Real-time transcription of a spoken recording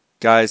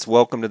Guys,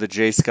 welcome to the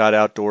J. Scott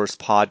Outdoors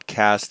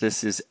podcast.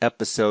 This is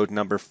episode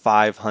number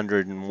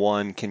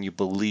 501. Can you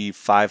believe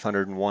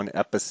 501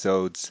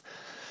 episodes?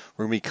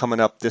 We're going to be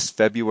coming up this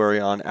February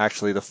on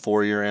actually the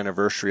 4-year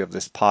anniversary of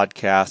this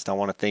podcast. I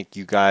want to thank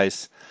you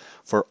guys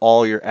for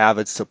all your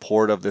avid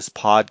support of this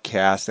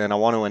podcast. And I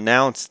want to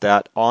announce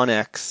that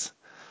onX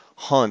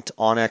Hunt,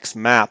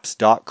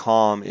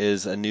 onxmaps.com,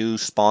 is a new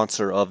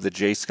sponsor of the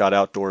J. Scott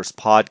Outdoors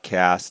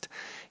podcast.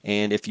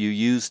 And if you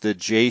use the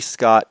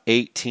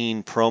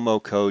JScott18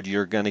 promo code,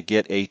 you're going to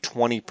get a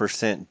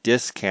 20%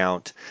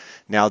 discount.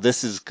 Now,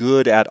 this is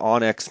good at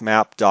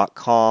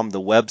onxmap.com, the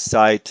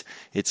website.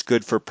 It's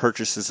good for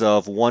purchases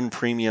of one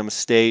premium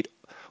state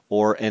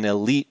or an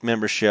elite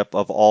membership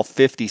of all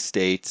 50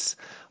 states.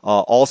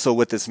 Also,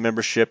 with this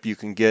membership, you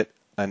can get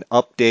an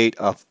update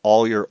of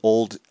all your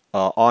old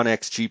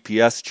onX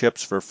GPS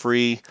chips for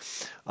free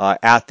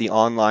at the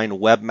online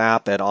web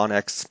map at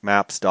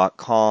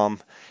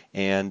onxmaps.com.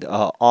 And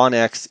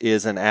onX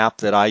is an app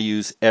that I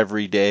use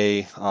every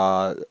day.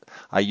 I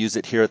use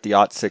it here at the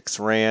Ot6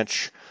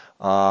 Ranch.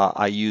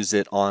 I use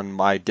it on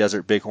my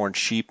desert bighorn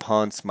sheep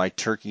hunts, my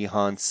turkey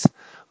hunts,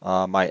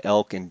 my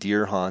elk and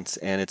deer hunts.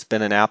 And it's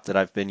been an app that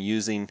I've been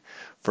using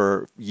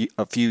for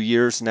a few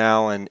years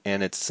now, and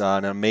it's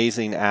an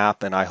amazing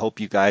app, and I hope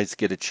you guys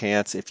get a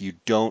chance. If you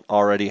don't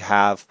already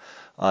have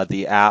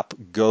the app,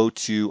 go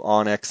to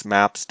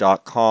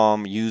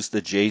onxmaps.com, use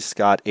the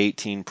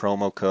JScott18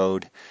 promo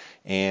code.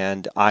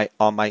 And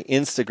on my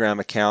Instagram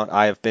account,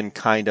 I have been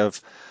kind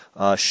of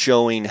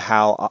showing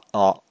how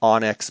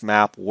onX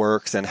Map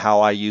works and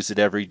how I use it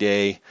every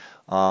day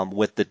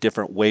with the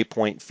different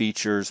waypoint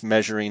features,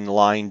 measuring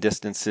line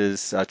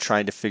distances,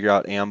 trying to figure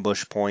out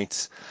ambush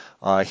points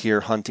here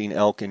hunting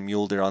elk and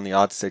mule deer on the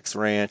Ot6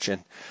 Ranch.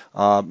 And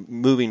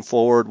moving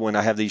forward, when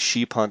I have these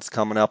sheep hunts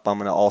coming up, I'm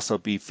going to also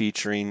be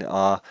featuring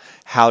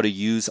how to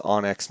use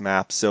onX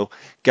Maps. So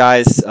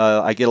guys,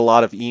 I get a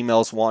lot of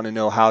emails wanting to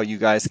know how you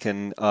guys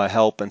can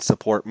help and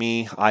support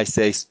me. I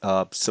say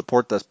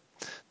support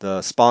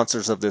the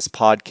sponsors of this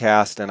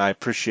podcast, and I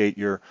appreciate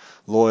your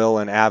loyal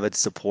and avid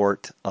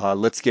support.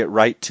 Let's get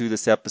right to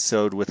this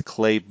episode with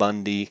Clay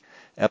Bundy,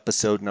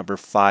 episode number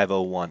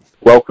 501.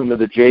 Welcome to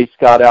the J.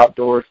 Scott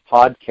Outdoors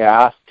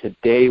podcast.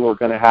 Today we're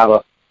going to have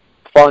a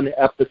fun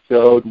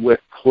episode with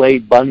Clay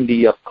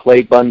Bundy of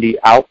Clay Bundy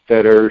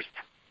Outfitters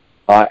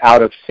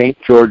out of St.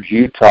 George,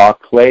 Utah.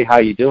 Clay, how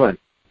you doing?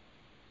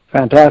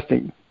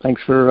 Fantastic.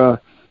 Thanks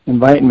for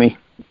inviting me.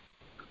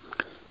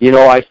 You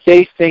know, I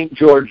say St.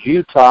 George,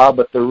 Utah,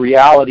 but the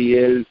reality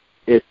is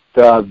it's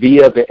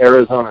via the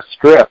Arizona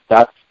Strip.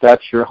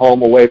 That's your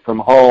home away from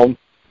home.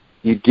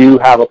 You do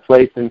have a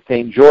place in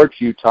St. George,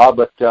 Utah,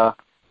 but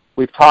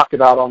we've talked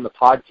about on the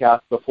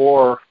podcast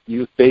before,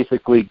 you've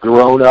basically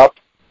grown up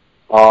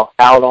out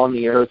on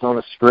the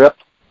Arizona Strip,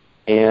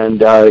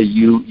 and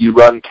you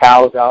run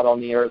cows out on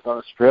the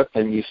Arizona Strip,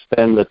 and you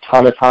spend a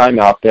ton of time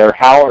out there.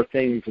 How are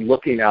things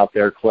looking out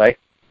there, Clay?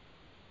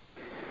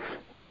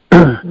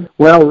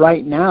 Well,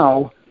 right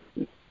now,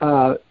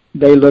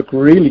 they look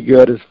really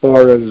good as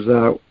far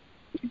as,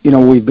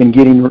 we've been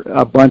getting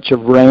a bunch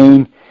of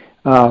rain.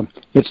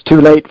 It's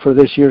too late for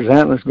this year's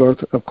antlers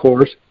growth, of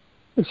course.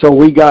 So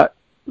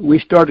we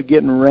started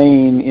getting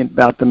rain in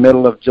about the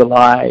middle of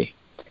July.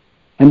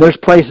 And there's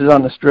places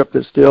on the Strip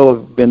that still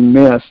have been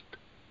missed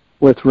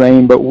with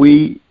rain, but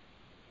in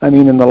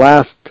the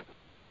last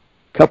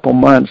couple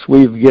months,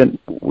 we've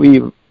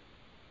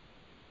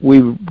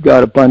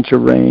got a bunch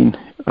of rain.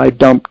 I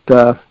dumped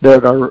there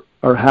at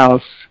our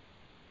house.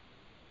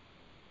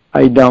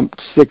 I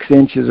dumped 6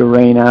 inches of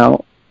rain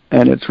out,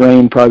 and it's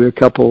rained probably a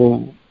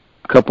couple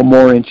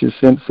more inches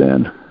since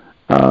then.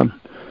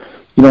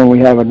 We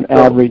have an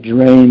average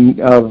rain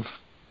of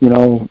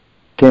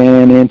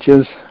 10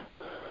 inches.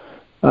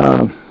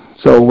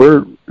 So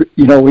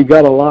we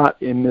got a lot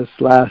in this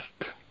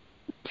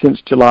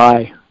since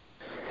July,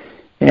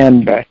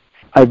 and okay.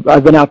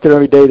 I've been out there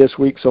every day this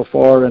week so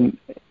far, and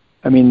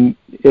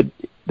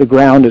the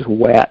ground is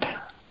wet.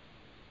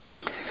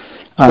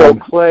 So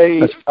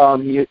Clay,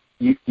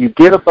 you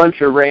get a bunch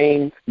of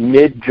rain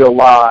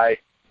mid-July.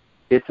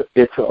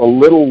 It's a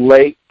little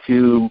late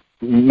to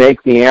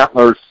make the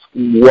antlers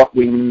what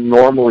we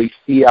normally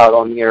see out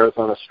on the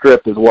Arizona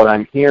Strip, is what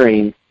I'm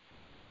hearing.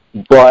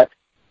 But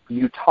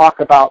you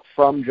talk about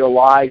from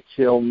July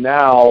till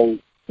now,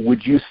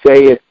 would you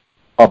say it's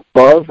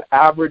above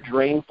average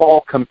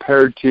rainfall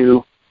compared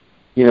to,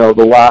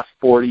 the last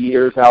 40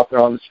 years out there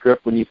on the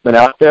Strip when you've been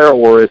out there,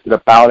 or is it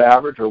about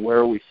average, or where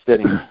are we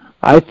sitting?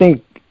 I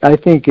think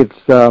it's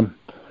the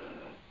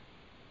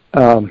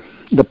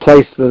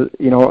place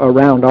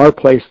around our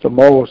place the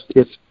most.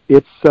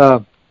 It's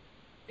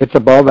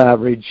above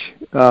average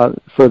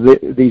for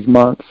these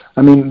months.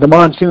 The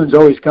monsoons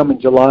always come in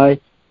July,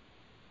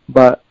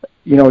 but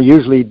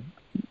usually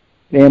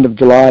the end of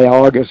July,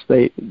 August,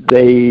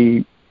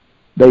 they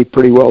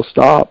pretty well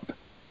stop,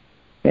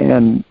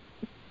 and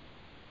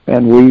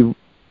we've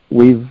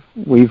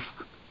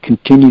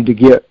continued to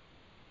get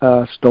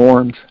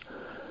storms.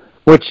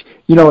 which,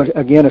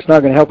 again, it's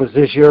not going to help us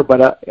this year,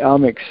 but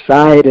I'm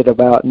excited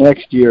about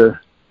next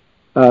year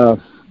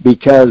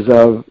because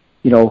of,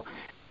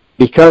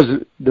 because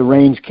the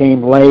rains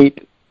came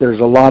late. There's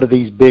a lot of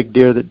these big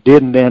deer that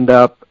didn't end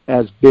up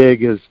as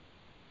big as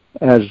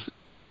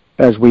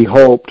we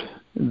hoped.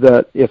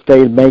 That if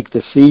they make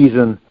the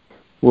season,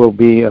 will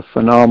be a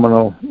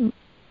phenomenal.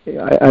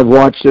 I've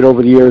watched it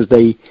over the years.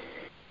 They,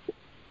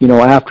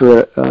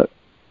 after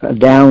a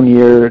down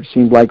year, it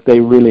seems like they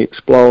really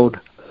explode.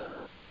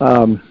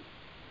 But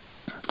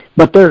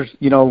there's,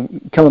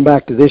 coming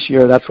back to this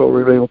year, that's what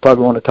we really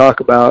probably want to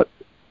talk about.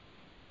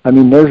 I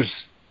mean, there's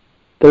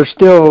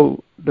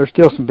still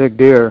some big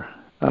deer.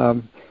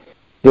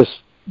 This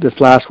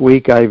last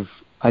week, I've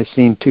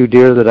seen 2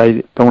 deer that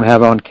I don't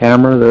have on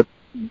camera that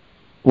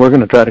we're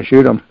going to try to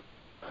shoot them.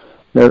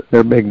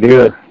 They're big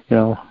deer,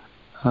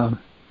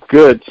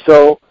 Good.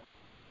 So,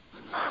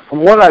 from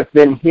what I've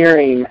been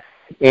hearing,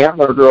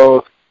 antler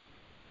growth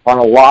on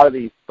a lot of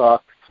these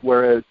bucks,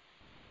 whereas,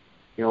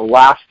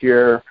 last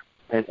year,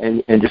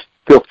 and just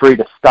feel free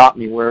to stop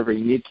me wherever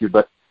you need to,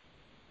 but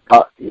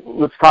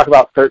let's talk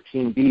about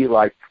 13B.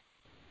 Like,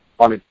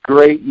 on a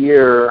great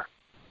year,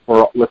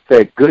 or let's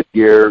say a good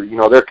year,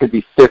 there could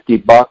be 50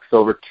 bucks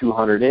over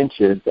 200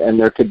 inches, and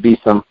there could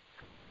be some,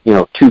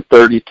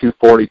 230,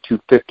 240,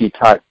 250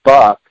 type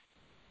bucks.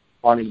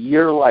 On a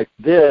year like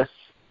this,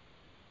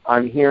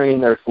 I'm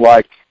hearing there's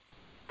like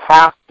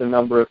half the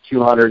number of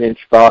 200-inch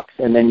bucks,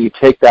 and then you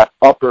take that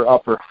upper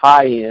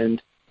high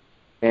end,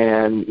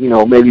 and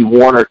maybe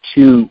 1 or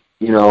 2,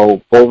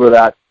 over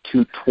that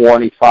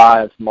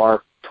 225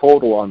 mark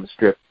total on the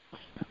strip.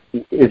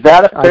 Is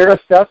that a fair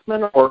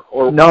assessment,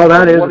 or no?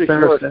 That is a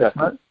fair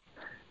assessment.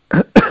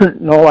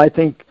 No, I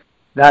think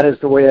that is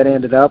the way it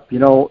ended up.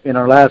 In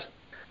our last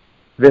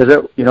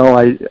visit,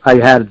 I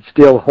had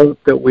still hope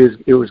that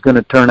it was going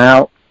to turn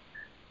out,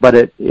 but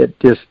it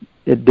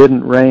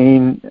didn't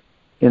rain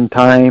in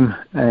time,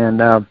 and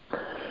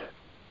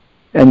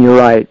you're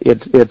right.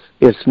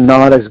 It's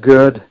not as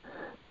good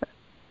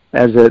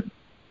as it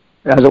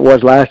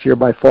was last year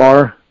by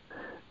far.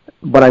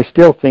 But I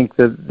still think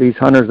that these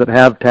hunters that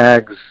have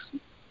tags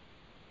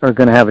are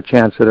going to have a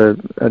chance at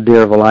a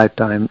deer of a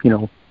lifetime,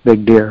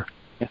 big deer.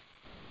 Yeah.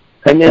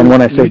 And when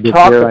I say big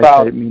deer,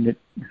 I mean it.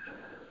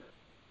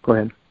 Go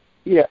ahead.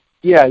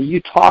 Yeah,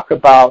 you talk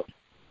about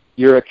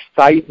your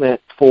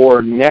excitement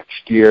for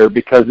next year,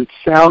 because it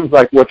sounds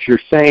like what you're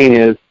saying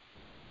is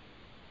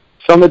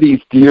some of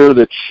these deer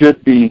that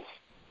should be,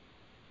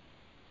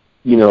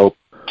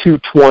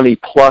 220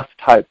 plus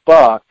type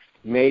bucks,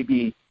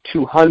 maybe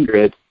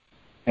 200,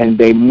 and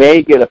they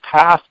may get a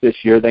pass this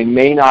year. They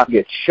may not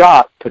get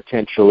shot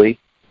potentially,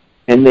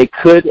 and they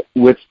could,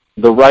 with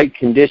the right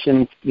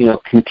conditions,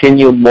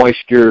 continued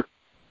moisture,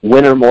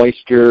 winter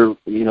moisture,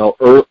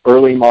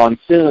 early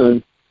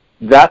monsoon.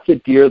 That's a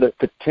deer that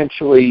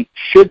potentially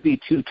should be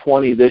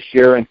 220 this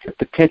year and could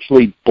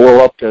potentially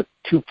blow up to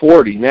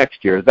 240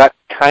 next year. Is that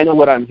kind of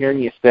what I'm hearing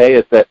you say?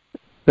 Is that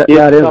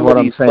is what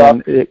I'm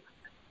saying?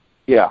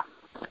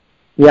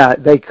 Yeah,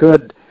 they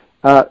could.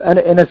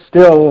 And it's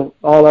still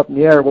all up in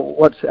the air. But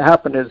what's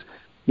happened is,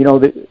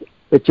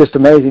 it's just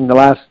amazing.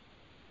 The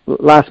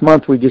last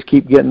month we just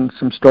keep getting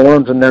some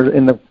storms, and there's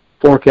in the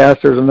forecast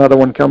there's another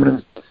one coming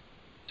in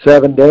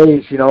 7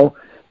 days.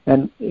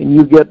 And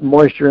you get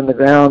moisture in the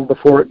ground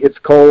before it gets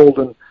cold,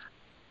 and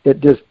it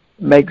just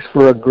makes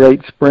for a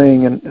great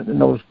spring. And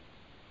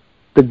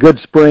the good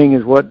spring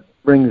is what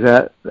brings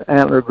that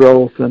antler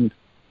growth and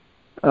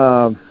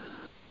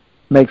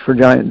makes for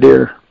giant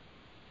deer.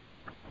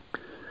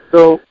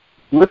 So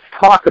let's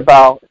talk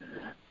about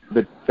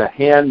the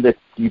hand that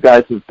you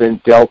guys have been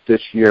dealt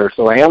this year.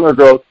 So antler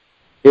growth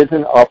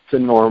isn't up to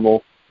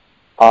normal,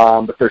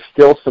 but there's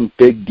still some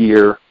big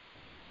deer.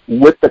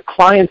 With the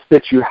clients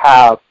that you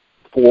have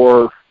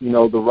for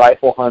the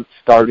rifle hunt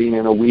starting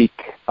in a week,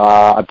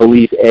 I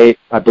believe A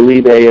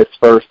is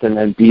first and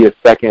then B is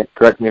second.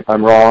 Correct me if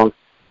I'm wrong.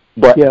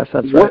 But yes,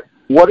 that's right.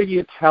 What are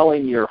you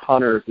telling your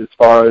hunters as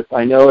far as,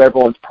 I know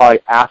everyone's probably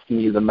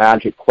asking you the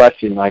magic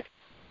question, like,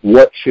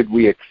 what should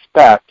we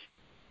expect?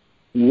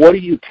 What are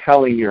you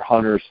telling your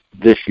hunters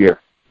this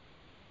year?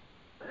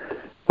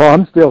 Well,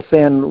 I'm still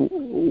saying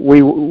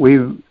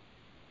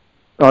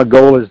our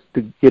goal is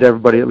to get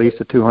everybody at least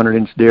a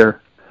 200-inch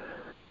deer,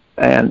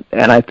 and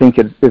I think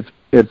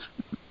it's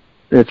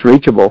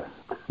reachable.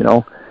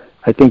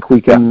 I think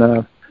we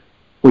can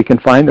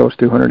find those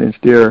 200-inch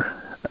deer.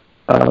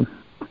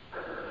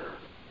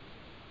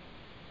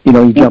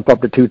 You jump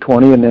up to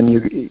 220, and then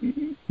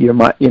you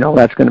might,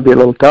 that's going to be a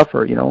little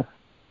tougher.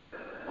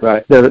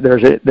 Right.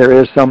 There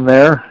is some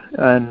there,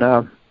 and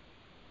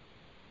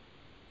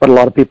but a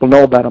lot of people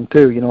know about them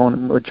too,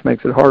 which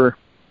makes it harder.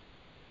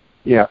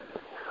 Yeah.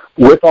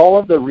 With all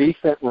of the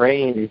recent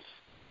rains,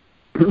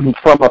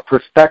 from a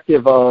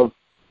perspective of,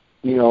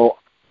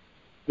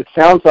 it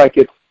sounds like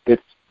it's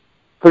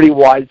pretty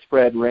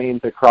widespread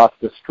rains across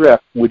the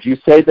strip. Would you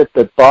say that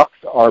the bucks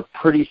are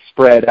pretty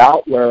spread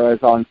out, whereas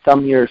on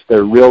some years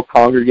they're real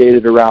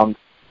congregated around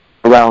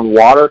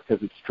water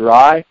because it's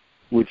dry?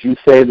 Would you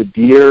say the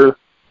deer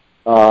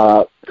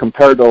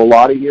compared to a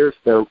lot of years?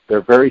 They're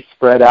very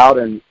spread out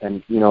and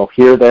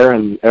here, there,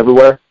 and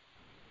everywhere.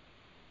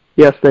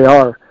 Yes, they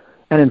are.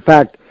 And in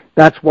fact,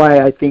 that's why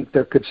I think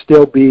there could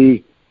still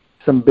be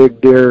some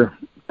big deer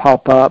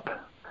pop up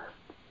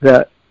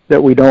that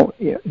we don't,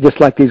 just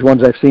like these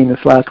ones I've seen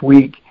this last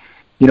week.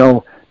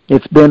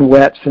 It's been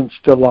wet since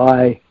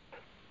July,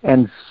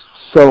 and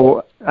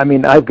so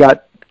I've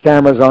got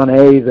cameras on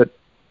A that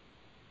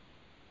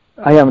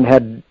I haven't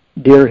had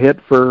deer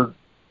hit for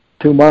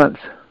 2 months.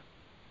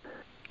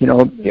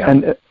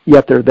 And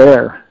yet they're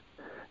there.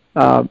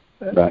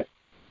 Right.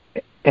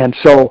 And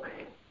so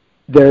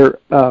they're,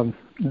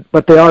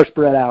 but they are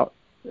spread out.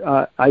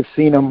 I've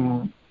seen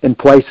them in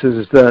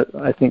places that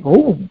I think,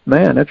 oh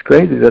man, that's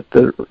crazy that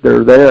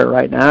they're there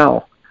right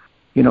now.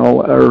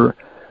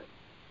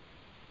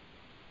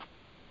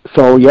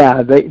 So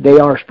yeah, they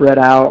are spread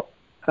out.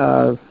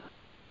 And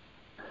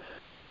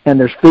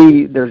there's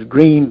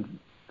green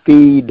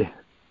feed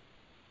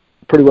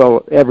pretty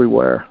well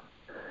everywhere.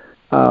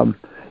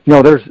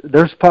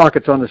 There's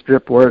pockets on the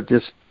Strip where it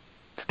just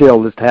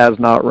has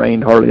not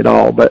rained hardly at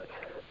all, but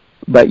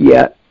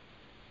yet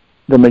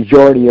the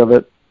majority of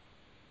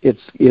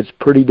it's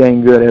pretty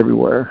dang good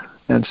everywhere,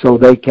 and so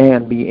they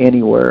can be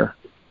anywhere,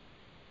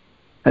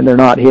 and they're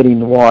not hitting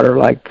the water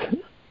like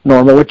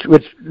normal, which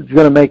is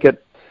going to make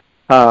it,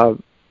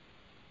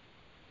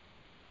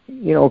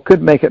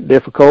 could make it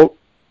difficult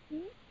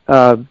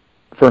for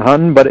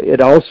hunting, but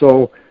it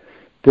also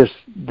this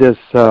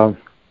where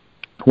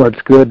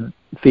it's good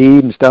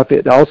feed and stuff,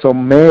 it also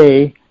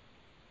may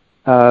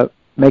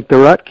make the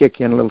rut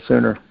kick in a little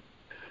sooner,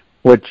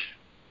 which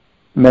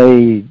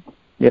may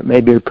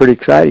be pretty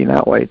exciting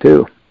that way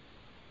too.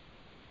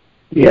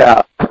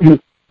 Yeah.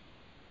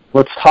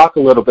 Let's talk a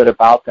little bit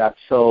about that.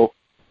 So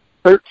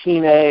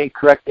 13A,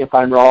 correct me if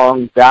I'm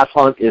wrong, that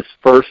hunt is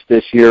first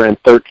this year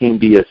and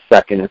 13B is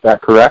second. Is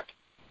that correct?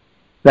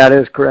 That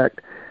is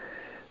correct.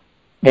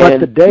 And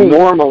but the date,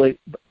 normally,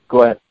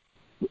 go ahead.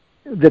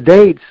 The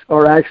dates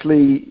are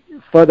actually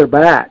further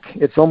back.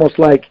 It's almost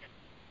like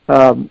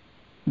the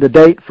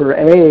date for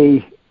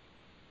A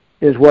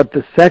is what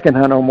the second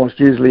hunt almost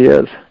usually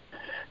is.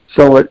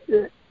 So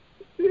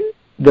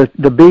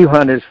the B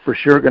hunt is for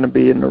sure going to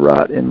be in the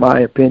rut, in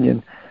my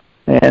opinion,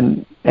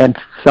 and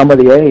some of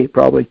the A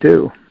probably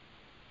too.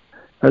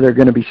 Or they're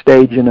going to be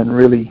staging and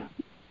really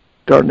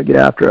starting to get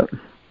after it.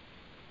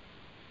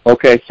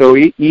 Okay, so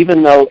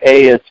even though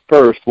A is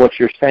first, what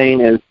you're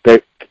saying is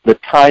that the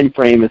time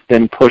frame has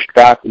been pushed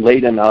back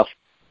late enough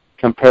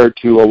compared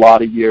to a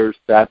lot of years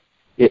that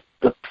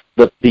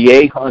the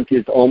A hunt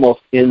is almost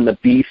in the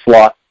B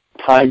slot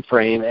time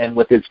frame, and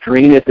with as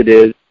green as it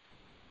is,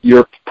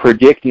 you're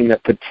predicting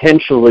that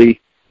potentially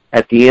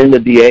at the end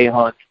of the A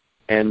hunt,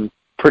 and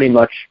pretty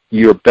much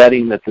you're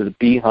betting that the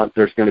B hunt,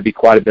 there's going to be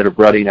quite a bit of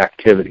rutting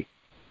activity.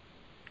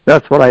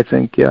 That's what I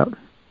think, yeah.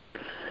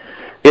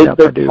 Is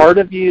there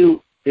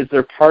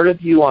part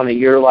of you on a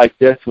year like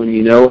this when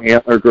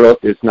antler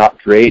growth is not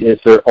great? Is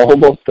there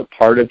almost a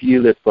part of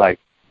you that's like,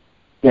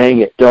 dang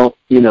it, don't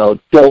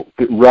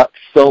rut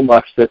so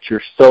much that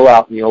you're so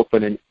out in the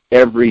open and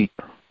every,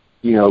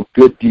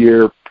 good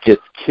deer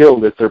gets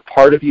killed? Is there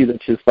part of you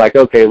that's just like,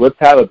 okay, let's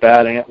have a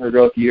bad antler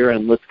growth year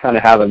and let's kind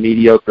of have a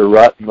mediocre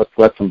rut and let's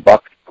let some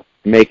bucks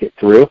make it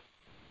through?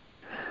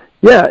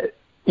 Yeah,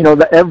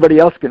 everybody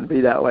else can be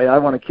that way. I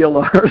want to kill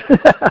ours.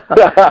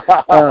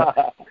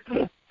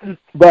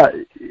 But,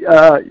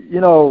 yeah,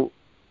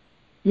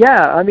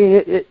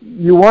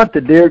 you want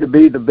the deer to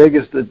be the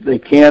biggest that they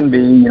can be,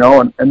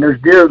 and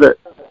there's deer that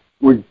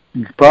we've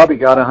probably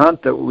got a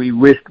hunt that we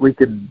wished we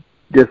could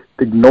just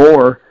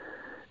ignore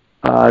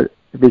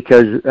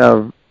because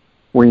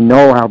we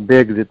know how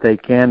big that they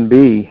can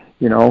be,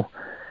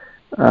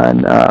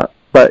 and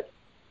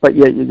but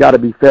yet you got to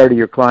be fair to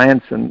your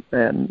clients and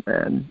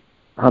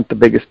hunt the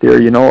biggest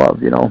deer you know of,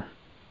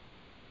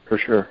 For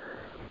sure.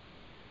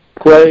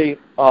 Clay,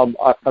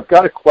 I've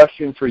got a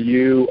question for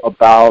you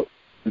about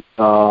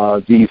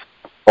a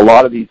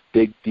lot of these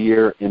big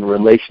deer in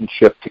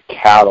relationship to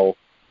cattle,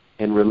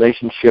 in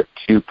relationship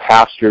to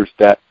pastures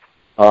that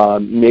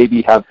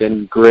maybe have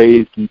been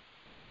grazed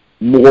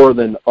more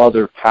than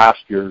other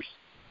pastures.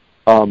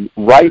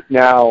 Right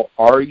now,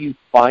 are you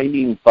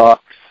finding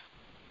bucks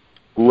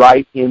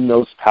right in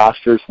those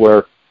pastures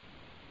where,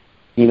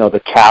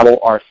 the cattle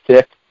are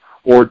thick,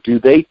 or do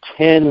they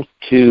tend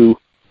to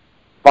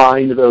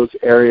find those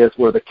areas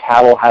where the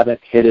cattle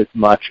haven't hit as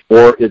much,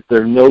 or is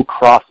there no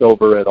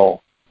crossover at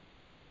all?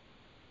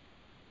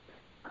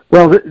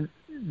 Well,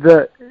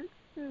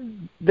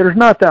 there's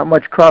not that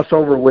much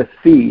crossover with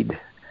feed.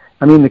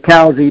 The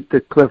cows eat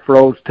the cliff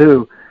rows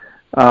too.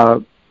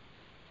 But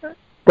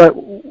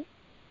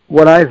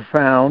what I've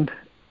found,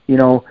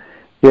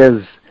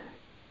 is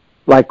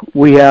like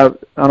we have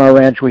on our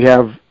ranch,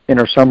 in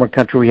our summer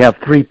country, we have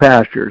 3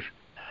 pastures.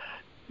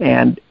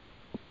 And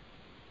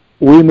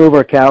we move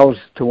our cows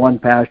to one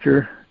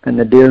pasture, and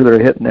the deer that are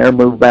hitting there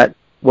move back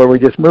where we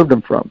just moved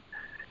them from.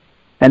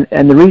 And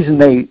the reason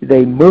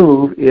they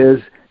move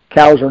is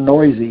cows are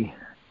noisy.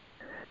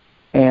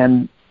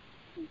 And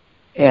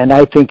and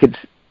I think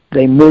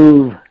they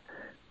move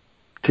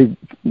to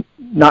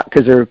not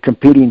because they're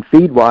competing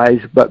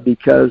feed-wise, but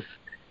because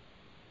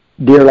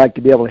deer like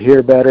to be able to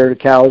hear better. The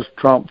cows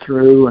tromp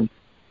through, and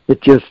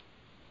it's just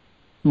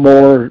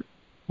more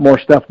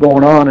stuff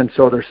going on, and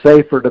so they're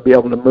safer to be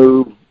able to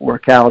move where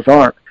cows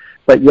aren't.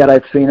 But yet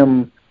I've seen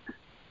them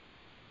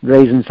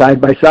grazing side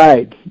by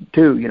side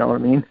too. You know what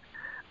I mean?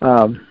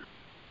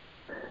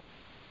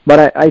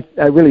 But I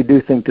really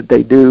do think that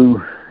they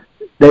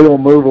will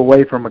move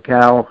away from a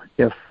cow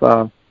if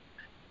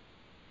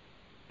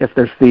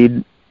there's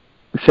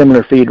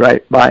similar feed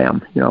right by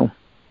them. You know.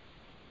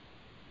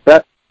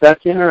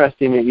 That's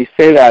interesting that you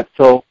say that.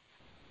 So,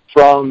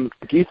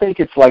 do you think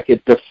it's like a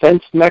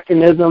defense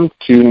mechanism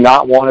to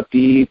not want to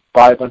be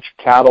by a bunch of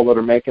cattle that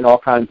are making all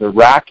kinds of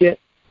racket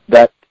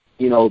that,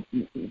 you know,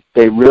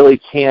 they really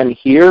can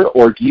hear?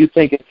 Or do you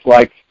think it's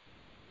like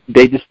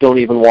they just don't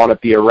even want to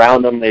be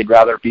around them? They'd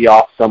rather be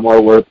off somewhere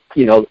where,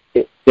 you know,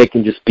 they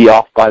can just be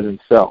off by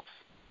themselves?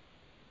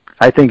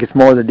 I think it's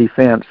more the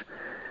defense.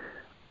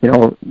 You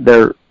know,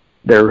 their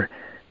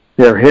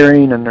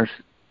hearing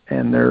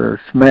and their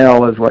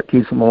smell is what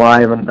keeps them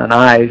alive, and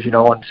eyes, you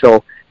know, and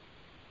so,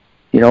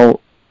 you know,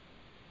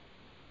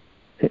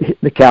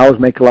 the cows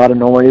make a lot of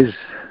noise.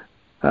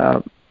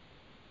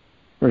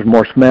 There's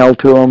more smell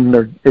to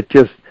them.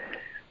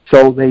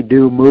 So they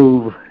do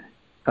move.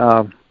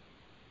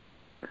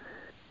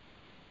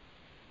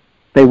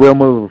 They will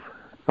move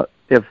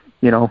if,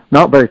 you know,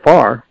 not very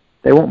far.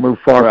 They won't move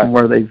far from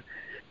where they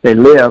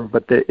live,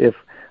 but if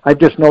I've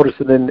just noticed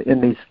it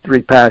in these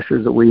 3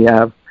 pastures that we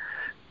have,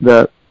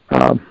 that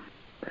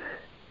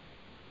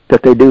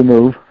they do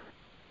move,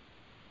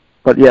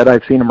 but yet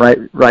I've seen them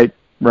right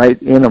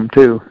in them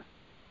too.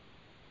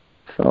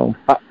 So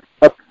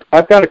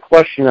I've got a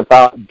question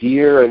about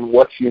deer and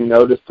what you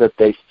notice that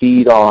they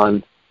feed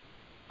on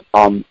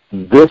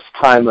this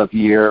time of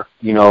year.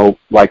 You know,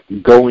 like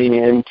going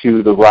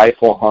into the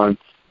rifle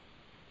hunts.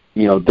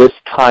 You know, this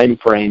time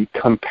frame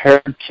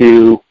compared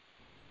to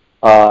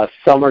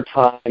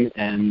summertime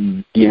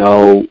and, you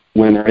know,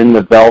 when they're in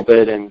the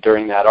velvet and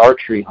during that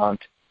archery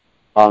hunt.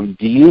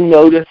 Do you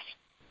notice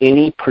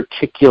any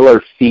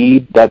particular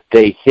feed that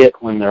they hit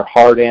when they're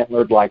hard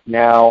antlered like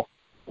now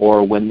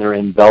or when they're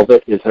in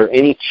velvet? Is there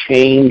any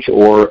change,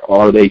 or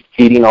are they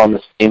feeding on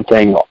the same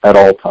thing at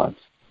all times?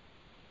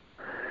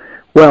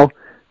 Well,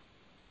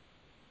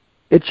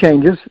 it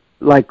changes.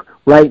 Like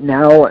right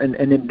now and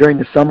during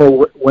the summer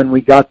when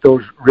we got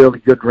those really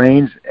good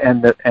rains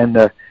and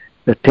the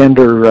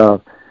tender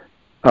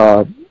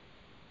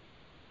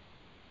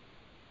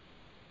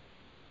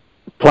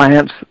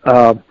plants,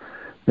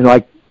 you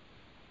know,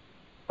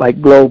 like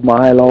Globe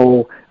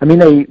Milo. I mean,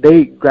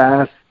 they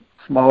grass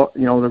small,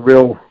 you know, the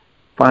real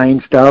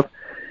fine stuff,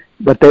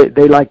 but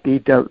they like to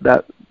eat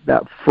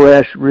that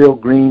fresh, real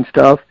green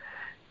stuff,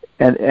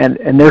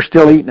 and they're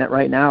still eating it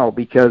right now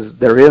because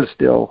there is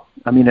still.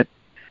 I mean,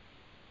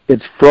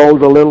 it's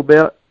froze a little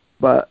bit,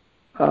 but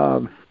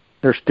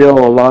there's still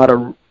a lot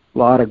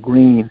of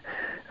green,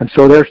 and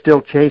so they're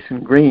still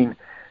chasing green.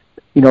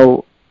 You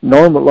know, a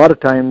lot of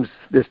times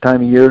this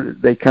time of year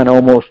they kind of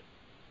almost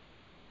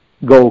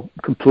go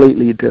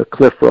completely to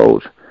cliff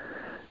rows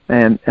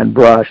and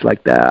brush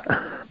like that.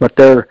 But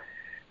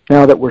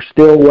now that we're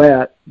still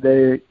wet,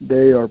 they're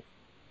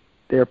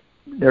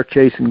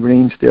chasing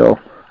green still.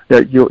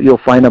 You'll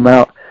find them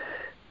out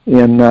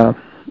in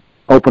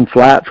open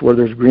flats where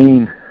there's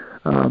green.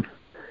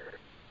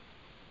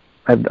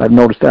 I've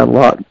noticed that a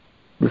lot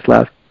this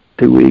last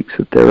 2 weeks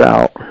that they're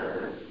out.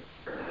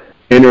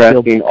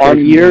 Interesting.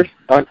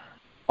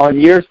 On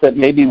years that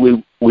maybe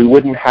we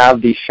wouldn't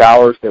have these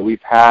showers that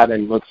we've had,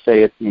 and let's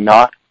say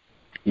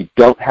you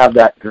don't have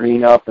that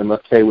green up, and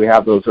let's say we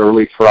have those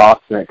early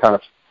frosts and it kind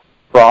of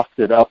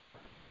frosted up,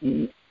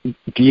 do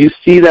you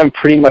see them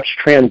pretty much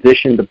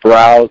transition to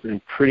browse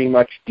and pretty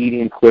much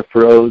eating cliff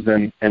rows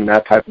and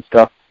that type of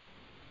stuff?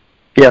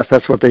 Yes,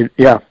 that's what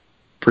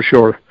for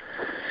sure.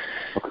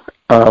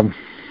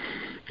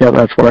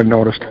 That's what I've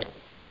noticed.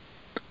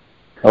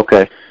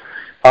 Okay.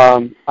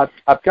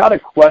 I've got a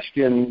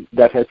question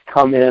that has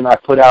come in. I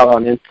put out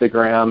on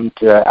Instagram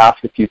to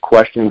ask a few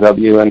questions of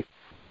you, and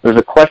there's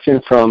a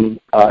question from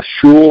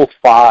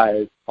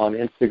Shul5 on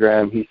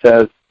Instagram. He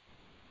says,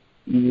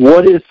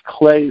 what is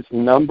Clay's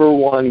number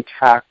one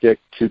tactic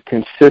to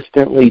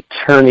consistently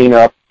turning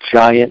up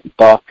giant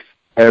bucks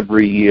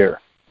every year?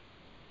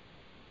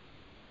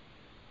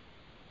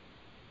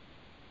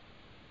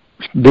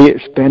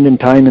 Spending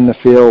time in the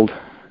field.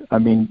 I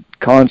mean,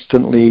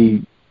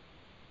 constantly.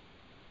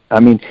 I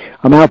mean,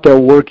 I'm out there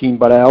working,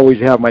 but I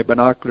always have my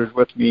binoculars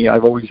with me. I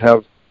always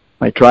have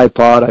my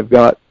tripod. I've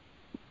got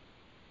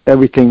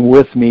everything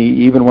with me,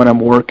 even when I'm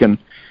working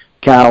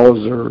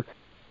cows or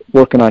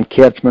working on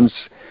catchments,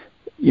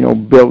 you know,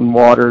 building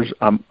waters.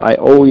 I'm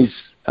always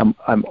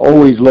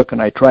looking.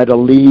 I try to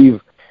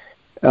leave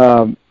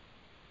the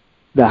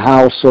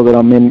house so that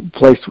I'm in a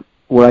place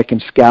where I can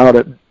scout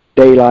at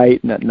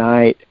daylight and at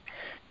night.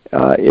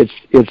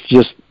 It's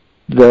just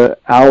the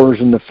hours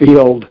in the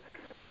field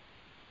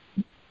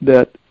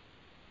that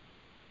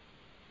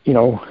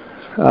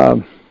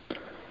um,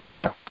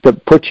 to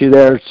put you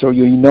there so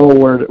you know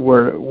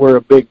where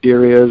a big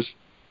deer is,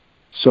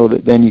 so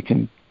that then you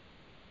can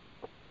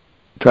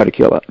try to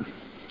kill it.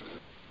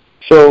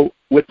 So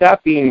with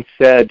that being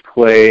said,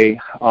 Clay,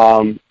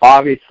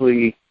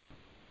 obviously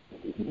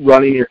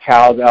running your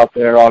cows out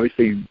there,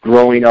 obviously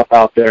growing up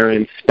out there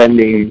and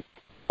spending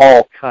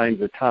all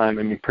kinds of time.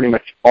 I mean, pretty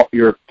much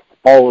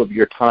all of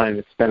your time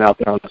is spent out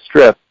there on the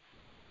strip.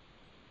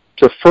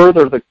 To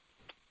further the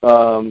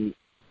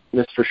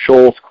Mr.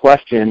 Scholl's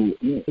question,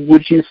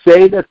 would you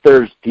say that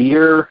there's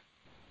deer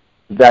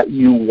that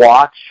you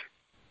watch?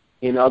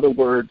 In other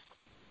words,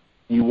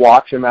 you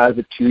watch them as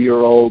a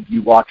 2-year-old,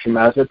 you watch them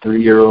as a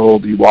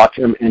 3-year-old, you watch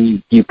them,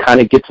 and you kind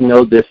of get to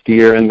know this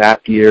deer and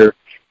that deer,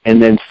 and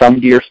then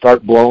some deer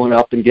start blowing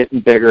up and getting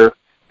bigger,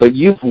 but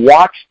you've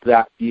watched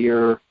that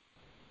deer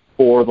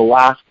for the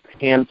last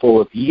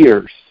handful of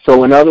years.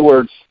 So in other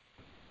words,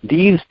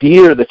 these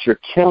deer that you're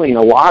killing,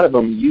 a lot of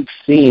them you've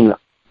seen.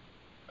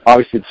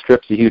 Obviously the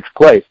strip's a huge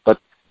place, but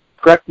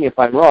correct me if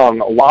I'm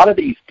wrong, a lot of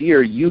these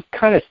deer you've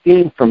kind of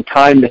seen from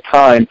time to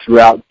time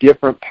throughout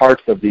different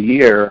parts of the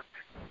year,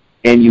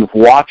 and you've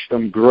watched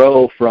them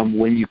grow from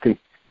when you can,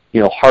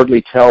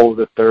 hardly tell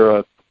that they're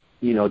a,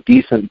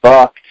 decent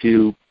buck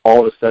to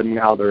all of a sudden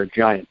now they're a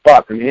giant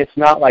buck. I mean, it's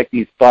not like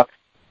these bucks,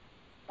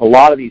 a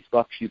lot of these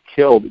bucks you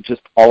killed,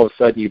 just all of a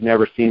sudden you've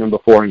never seen them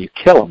before and you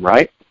kill them,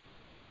 right?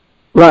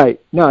 Right.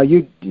 No,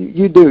 you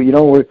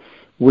do.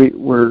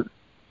 We're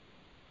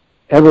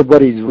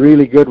everybody's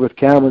really good with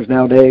cameras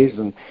nowadays,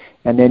 and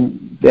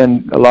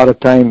then a lot of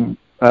time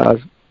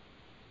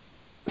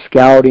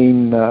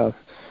scouting,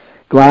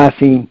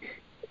 glassing,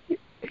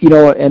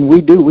 and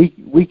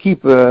we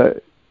keep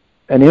an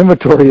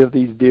inventory of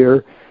these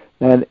deer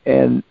and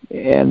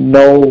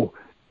know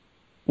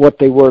what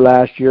they were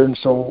last year, and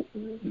so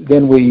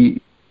then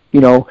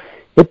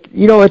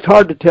it's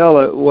hard to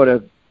tell what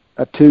a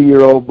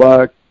 2-year-old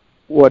buck,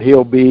 what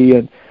he'll be,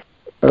 and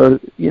time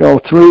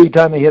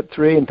they hit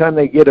 3 and time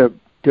they get a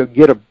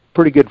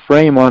pretty good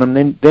frame on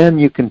them, then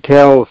you can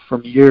tell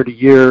from year to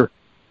year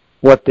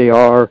what they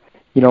are,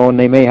 and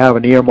they may have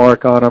an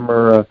earmark on them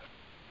or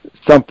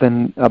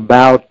something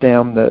about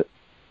them that,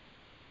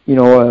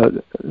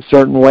 a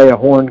certain way a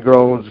horn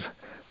grows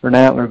or an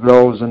antler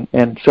grows,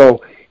 and so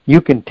you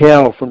can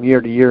tell from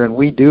year to year, and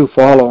we do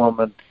follow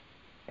them,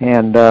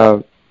 and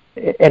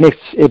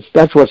it's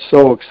that's what's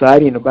so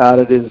exciting about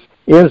it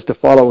is to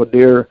follow a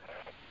deer,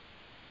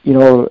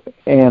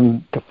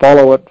 and to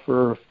follow it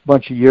for a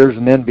bunch of years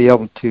and then be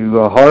able to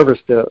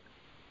harvest it,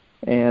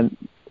 and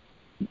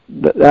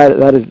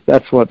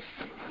that's what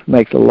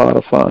makes it a lot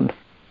of fun.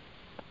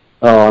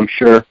 Oh, I'm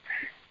sure.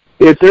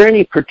 Is there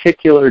any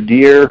particular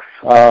deer,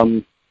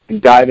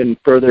 diving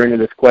further into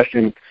this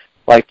question,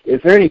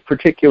 is there any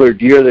particular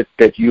deer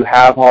that you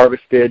have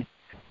harvested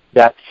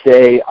that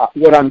say,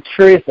 what I'm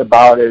curious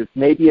about is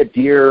maybe a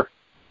deer,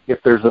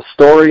 if there's a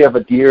story of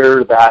a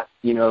deer that,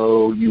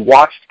 you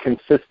watched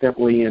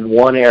consistently in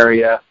one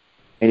area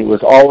and he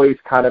was always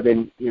kind of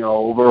in,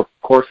 over a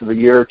course of a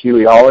year or two,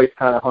 he always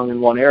kind of hung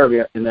in one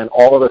area, and then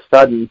all of a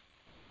sudden,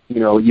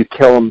 you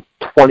kill him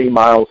 20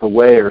 miles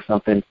away or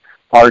something.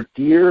 Are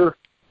deer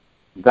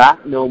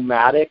that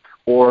nomadic,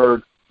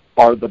 or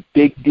are the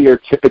big deer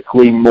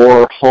typically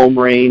more home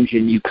range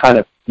and you kind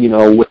of,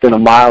 within a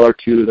mile or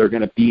two they're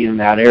going to be in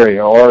that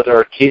area? Or are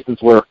there cases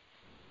where,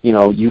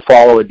 you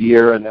follow a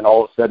deer and then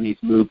all of a sudden he's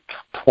moved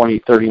 20,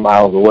 30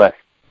 miles away?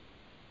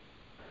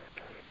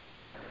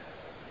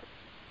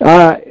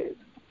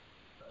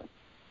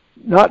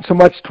 Not so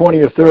much 20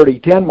 or 30.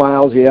 10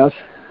 miles, yes.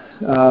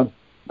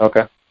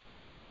 Okay.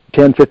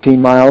 10,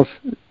 15 miles.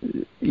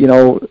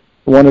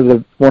 One of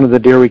the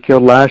deer we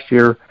killed last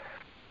year,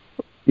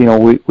 we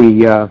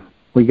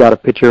got a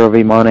picture of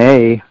him on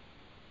A,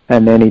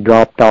 and then he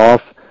dropped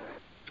off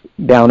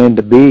down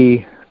into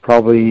B,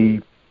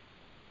 probably,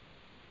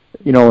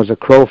 as a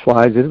crow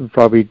flies, it was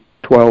probably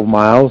 12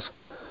 miles.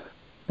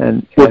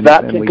 And was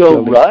that to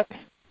go rut?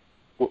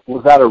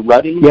 Was that a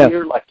rutting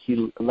deer? Like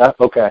he left?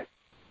 Okay.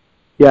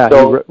 Yeah.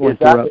 So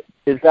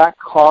is that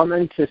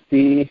common to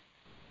see,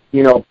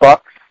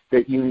 bucks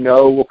that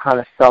will kind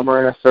of summer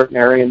in a certain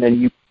area, and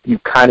then you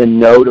kind of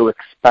know to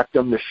expect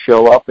them to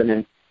show up? And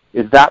then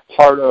is that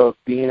part of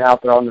being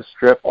out there on the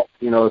strip,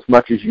 as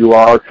much as you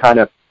are kind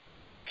of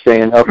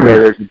saying, okay,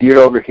 there's a deer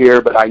over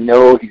here, but I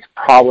know he's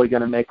probably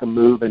going to make a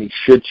move and he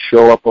should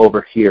show up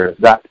over here. Is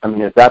that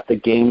the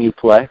game you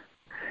play?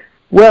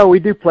 Well, we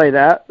do play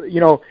that.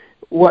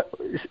 What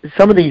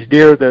some of these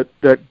deer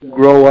that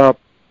grow up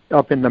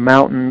in the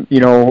mountain,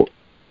 in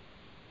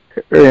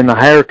the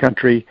higher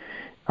country,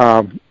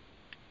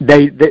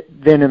 they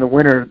then in the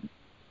winter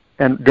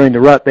and during the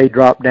rut they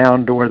drop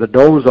down to where the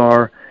does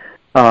are,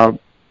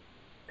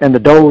 and the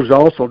does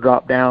also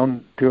drop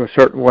down to a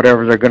certain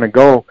whatever they're going to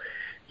go.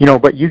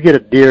 But you get a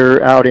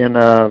deer out in,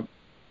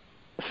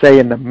 say,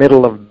 in the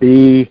middle of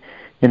B,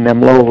 in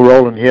them low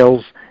rolling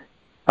hills,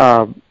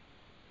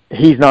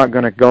 he's not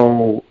going to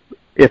go,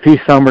 if he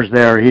summers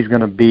there, he's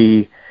going to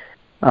be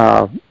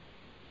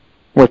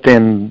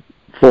within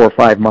 4 or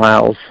 5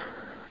 miles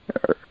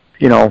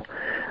you know.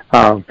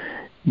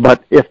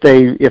 But if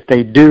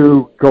they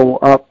do go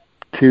up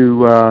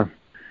to a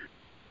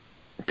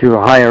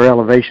higher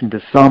elevation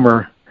to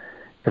summer,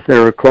 if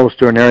they're close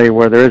to an area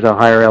where there is a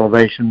higher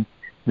elevation,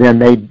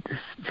 then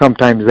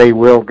sometimes they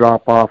will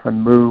drop off and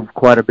move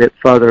quite a bit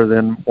further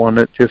than one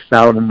that's just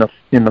out in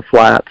the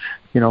flats,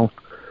 you know,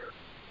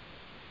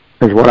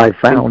 is what I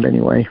found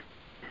anyway.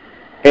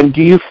 And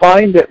do you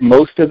find that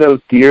most of those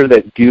deer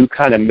that do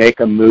kind of make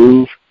a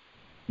move,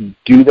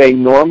 do they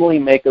normally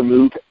make a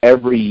move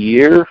every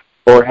year?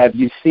 Or have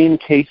you seen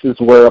cases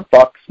where a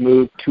buck's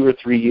moved 2 or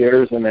 3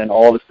 years and then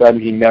all of a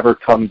sudden he never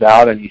comes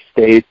out and he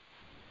stays?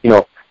 You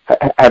know,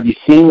 have you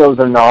seen those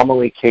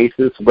anomaly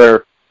cases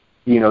where,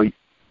 you know,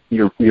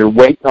 you're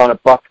waiting on a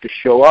buck to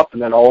show up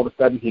and then all of a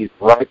sudden he's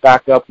right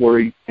back up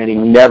and he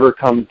never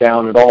comes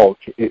down at all?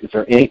 Is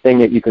there anything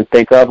that you can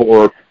think of,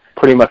 or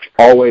pretty much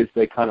always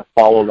they kind of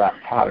follow that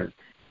pattern?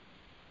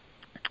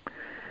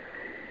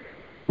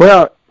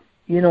 Well,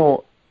 you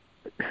know,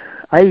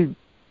 I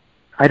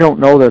don't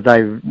know that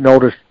I've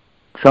noticed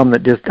some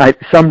that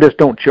some just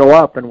don't show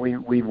up, and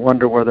we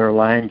wonder whether a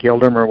lion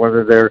killed them or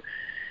whether they're,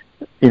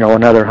 you know,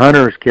 another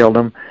hunter's killed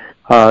them.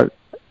 A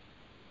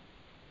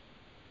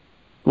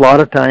lot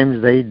of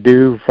times they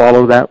do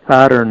follow that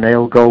pattern.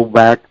 They'll go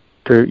back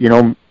to, you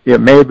know,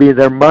 it may be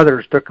their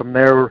mothers took them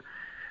there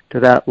to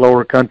that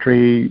lower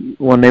country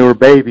when they were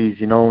babies,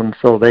 you know, and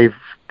so they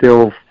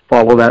still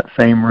follow that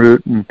same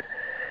route and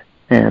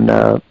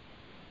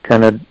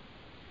kind of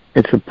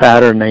it's a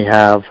pattern they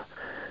have.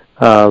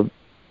 And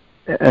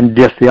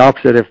just the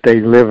opposite, if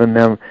they live in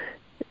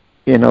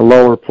a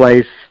lower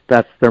place,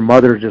 that's their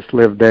mother just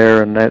lived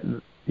there, and that,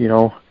 you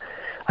know,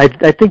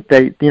 I think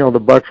they, you know, the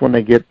bucks when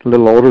they get a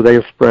little older,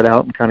 they'll spread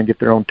out and kind of get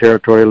their own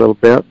territory a little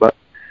bit, but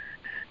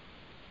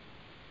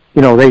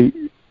you know,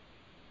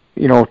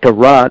 to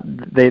rut,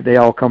 they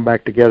all come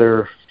back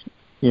together,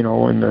 you know,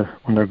 when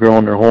they're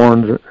growing their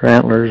horns, their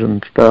antlers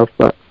and stuff,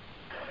 but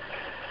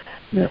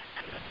yeah.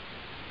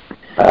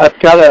 I've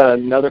got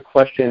another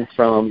question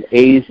from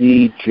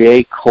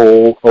AZJ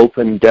Cole,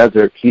 Open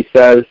Desert. He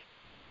says,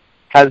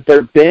 has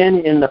there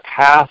been in the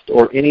past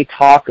or any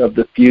talk of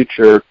the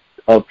future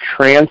of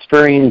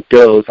transferring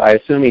does, I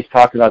assume he's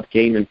talking about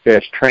Game and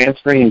Fish,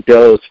 transferring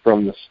does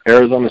from the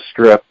Arizona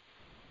Strip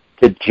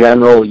to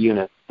general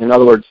units? In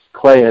other words,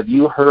 Clay, have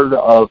you heard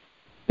of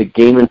the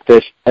Game and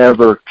Fish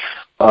ever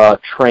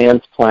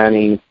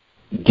transplanting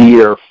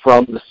deer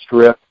from the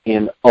Strip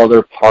in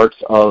other parts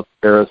of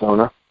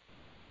Arizona?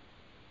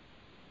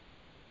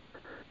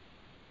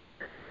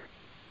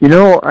 You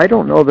know, I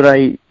don't know that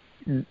I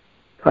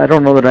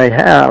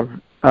have.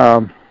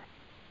 You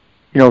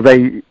know,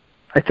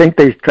 I think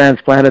they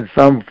transplanted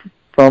some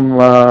from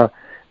the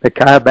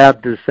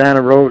Kaibab to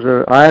Santa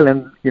Rosa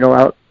Island. You know,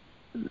 out.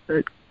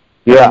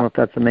 Yeah. I don't know if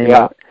that's the name.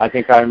 Yeah, I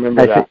think I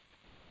remember that.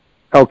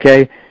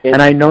 Okay,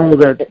 and I know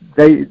that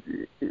they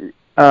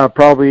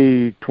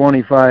probably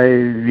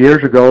 25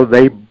 years ago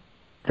they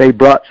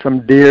brought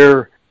some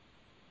deer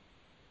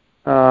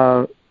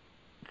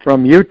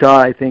from Utah,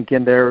 I think,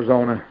 into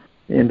Arizona.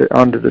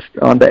 Onto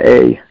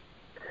A,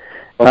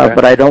 okay.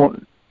 But I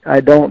don't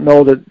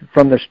know that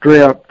from the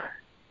Strip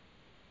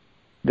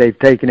they've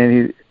taken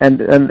any, and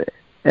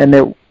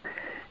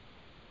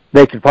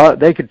they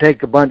could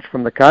take a bunch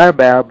from the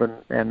Kaibab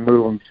and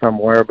move them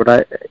somewhere,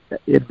 but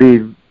it'd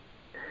be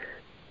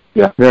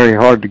very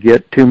hard to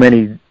get too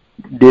many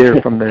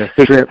deer from the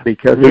Strip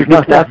because there's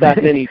not that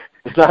many.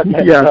 It's not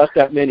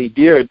that many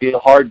deer. It'd be a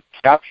hard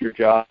capture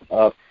job,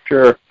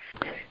 sure.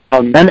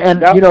 And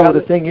you know,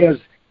 the thing is.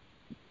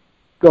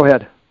 Go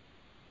ahead.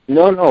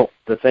 No.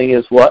 The thing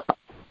is what?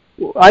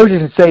 I was just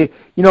going to say,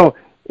 you know,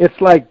 it's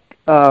like,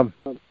 you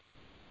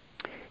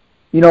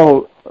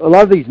know, a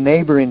lot of these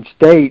neighboring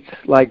states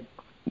like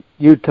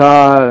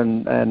Utah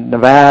and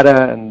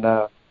Nevada and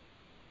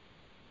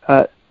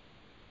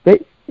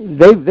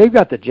they've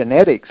got the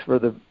genetics for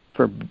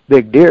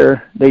big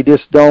deer. They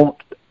just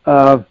don't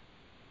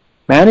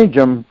manage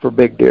them for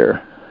big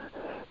deer.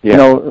 Yeah. You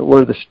know,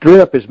 where the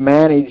Strip is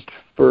managed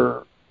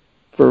for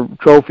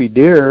trophy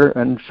deer,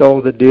 and so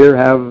the deer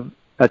have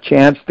a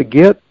chance to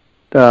get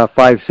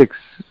 5, 6,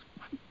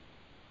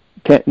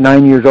 10,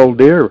 9 years old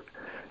deer.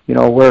 You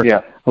know, where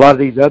a lot of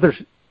these other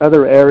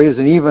areas,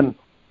 and even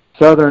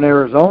southern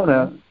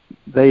Arizona,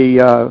 they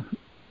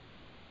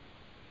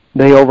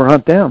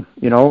overhunt them.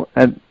 You know,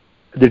 and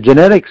the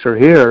genetics are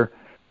here.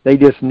 They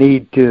just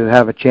need to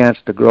have a chance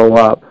to grow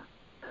up,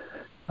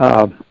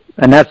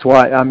 and that's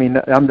why. I mean,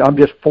 I'm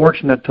just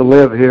fortunate to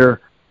live here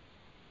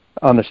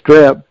on the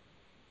Strip,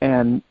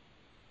 and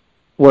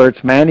where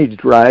it's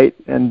managed right,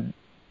 and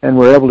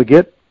we're able to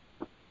get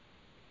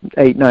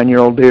 8,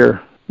 9-year-old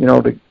deer, you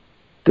know,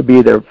 to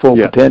be their full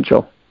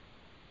potential.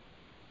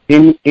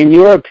 In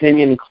your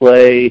opinion,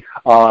 Clay,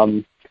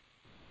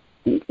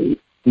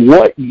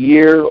 what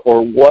year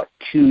or what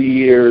 2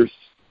 years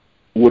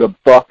would a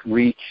buck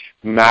reach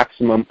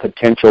maximum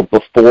potential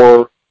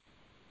before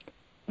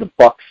the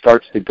buck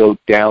starts to go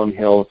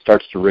downhill,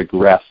 starts to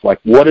regress? Like,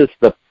 what is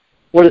the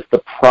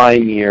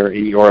prime year,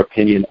 in your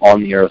opinion,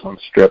 on the Arizona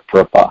Strip for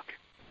a buck?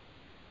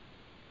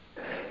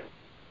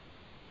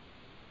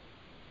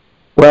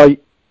 Well,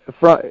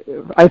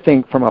 I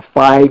think from a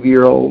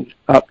 5-year-old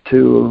up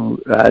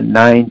to a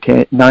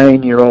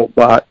 9-year-old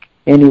buck,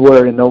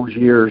 anywhere in those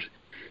years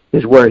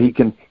is where he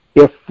can,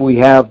 if we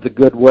have the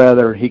good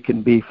weather, he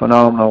can be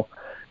phenomenal.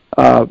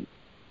 That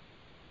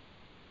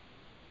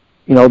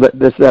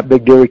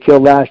big deer we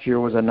killed last year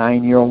was a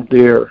 9-year-old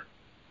deer,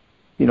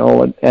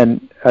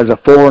 and as a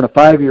 4 and a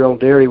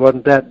 5-year-old deer, he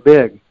wasn't that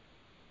big.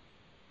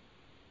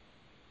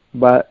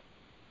 But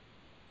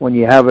when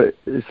you have it,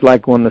 it's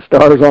like when the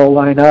stars all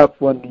line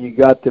up, when you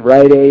got the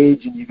right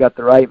age and you got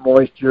the right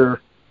moisture,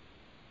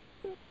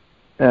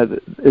 is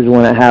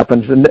when it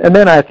happens. And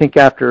then I think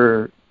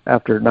after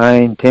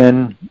 9,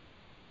 10,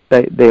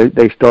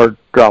 they start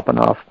dropping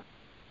off.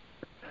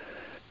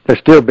 They're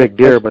still big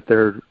deer, but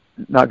they're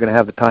not going to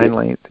have the tine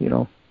length,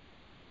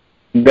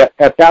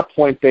 At that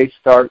point, they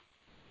start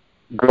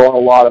growing a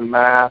lot of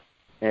mass,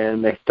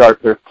 and their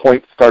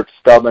points start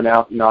stubbing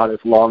out, not as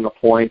long a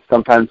point.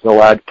 Sometimes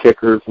they'll add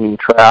kickers and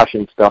trash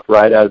and stuff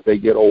right as they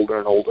get older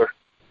and older.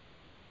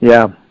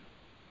 Yeah.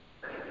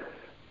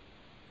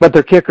 But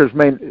their kickers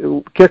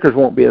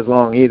won't be as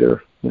long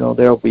either.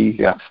 They'll be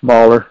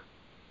smaller.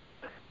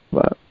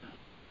 But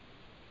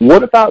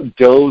what about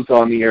does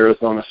on the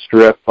Arizona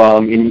Strip?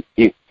 Either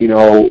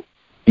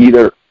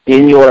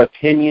in your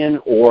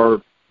opinion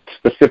or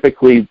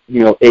specifically,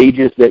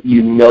 ages that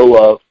you know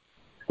of,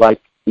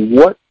 like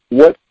what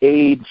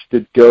age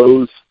do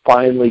does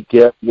finally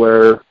get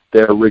where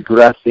they're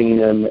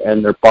regressing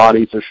and their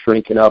bodies are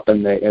shrinking up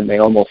and they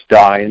almost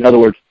die? In other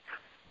words,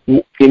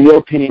 in your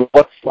opinion,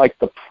 what's like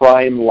the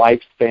prime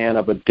lifespan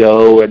of a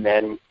doe and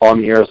then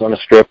on the Arizona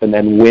Strip, and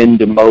then when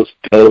do most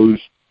does,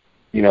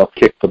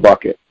 kick the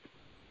bucket?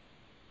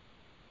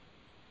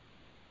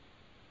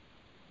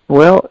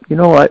 Well,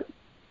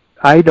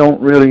 I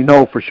don't really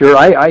know for sure.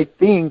 I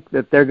think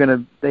that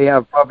they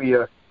have probably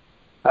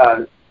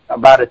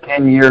about a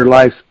 10-year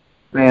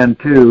lifespan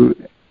too.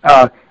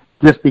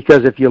 Just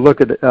because if you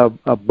look at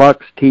a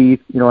buck's teeth,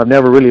 I've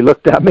never really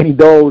looked at many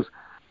does'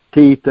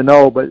 teeth to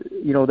know, but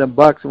them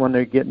bucks, when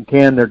they're getting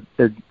 10,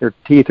 their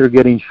teeth are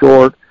getting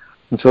short,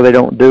 and so they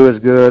don't do as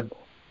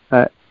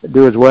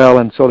well.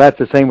 And so that's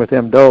the same with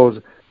them does.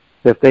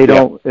 If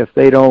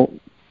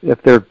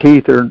their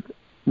teeth are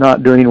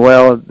not doing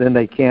well, then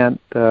they can't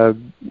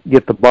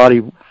get the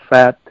body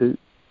fat to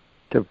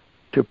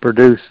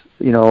produce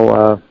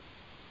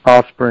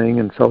offspring,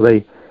 and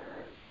so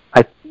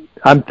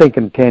I'm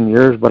thinking 10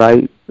 years, but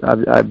I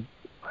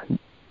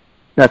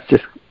that's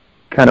just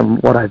kind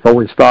of what I've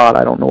always thought.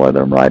 I don't know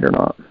whether I'm right or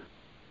not.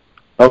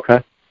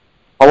 Okay.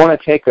 I want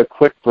to take a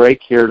quick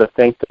break here to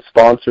thank the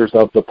sponsors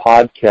of the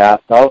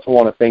podcast. I also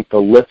want to thank the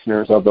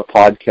listeners of the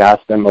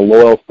podcast and the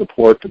loyal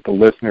support that the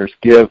listeners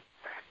give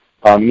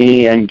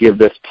me and give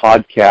this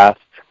podcast.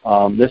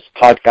 This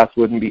podcast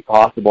wouldn't be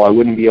possible. I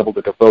wouldn't be able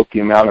to devote the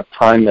amount of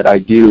time that I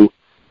do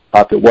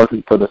if it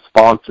wasn't for the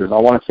sponsors. I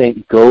want to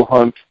thank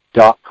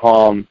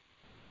GoHunt.com,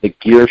 the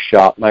gear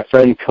shop. My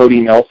friend Cody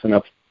Nelson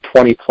of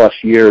 20-plus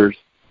years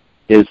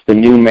is the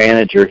new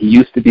manager. He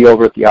used to be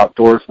over at the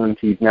Outdoorsman's.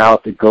 He's now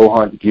at the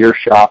GoHunt gear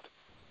shop.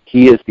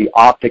 He is the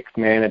optics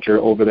manager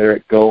over there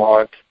at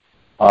GoHunt.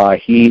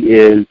 He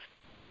is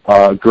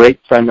a great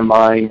friend of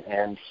mine,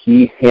 and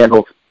he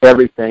handles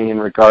everything in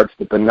regards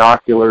to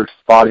binoculars,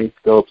 spotting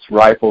scopes,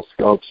 rifle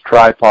scopes,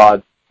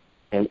 tripods,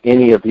 and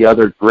any of the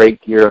other great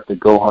gear at the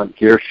GoHunt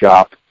gear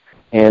shop.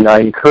 And I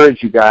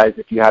encourage you guys,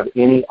 if you have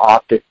any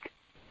optic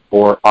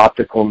or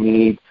optical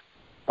needs,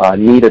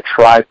 need a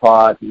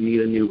tripod, need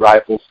a new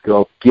rifle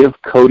scope, give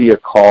Cody a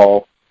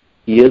call.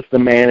 He is the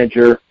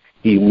manager.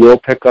 He will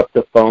pick up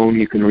the phone.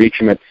 You can reach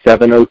him at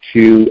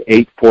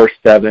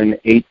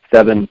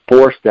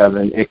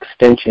 702-847-8747,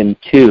 extension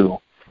 2.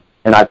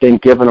 And I've been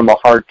giving him a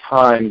hard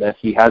time that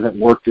he hasn't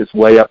worked his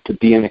way up to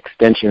be in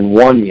extension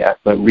 1 yet,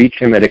 but reach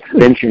him at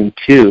extension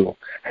 2.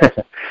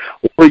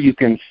 Or you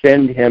can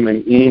send him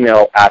an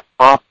email at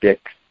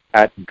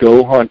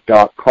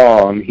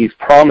optics@gohunt.com. He's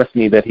promised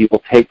me that he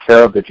will take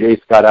care of the J.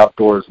 Scott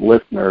Outdoors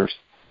listeners,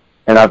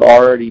 and I've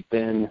already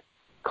been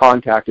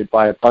contacted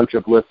by a bunch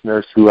of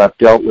listeners who have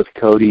dealt with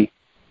Cody,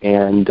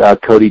 and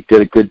Cody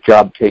did a good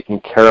job taking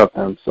care of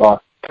them. So I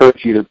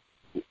encourage you to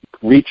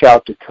reach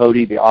out to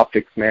Cody, the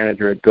optics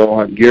manager at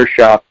GoHunt Gear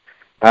Shop.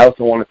 I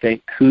also want to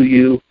thank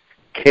KUIU,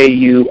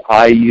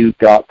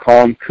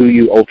 KUIU.com,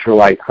 KUIU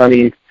Ultralight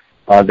Hunting.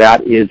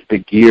 That is the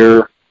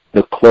gear,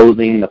 the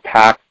clothing, the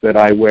packs that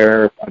I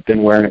wear. I've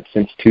been wearing it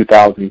since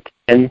 2010.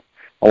 I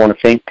want to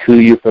thank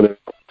KUIU for the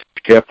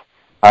ship.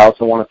 I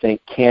also want to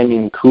thank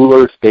Canyon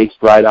Coolers, based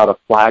right out of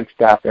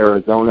Flagstaff,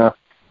 Arizona.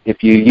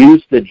 If you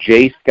use the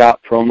J. Scott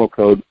promo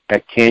code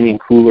at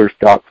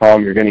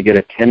canyoncoolers.com, you're going to get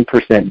a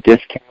 10%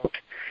 discount.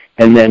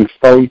 And then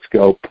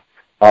PhoneScope.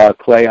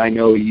 Clay, I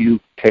know you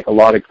take a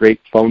lot of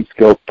great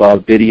PhoneScope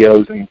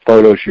videos and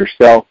photos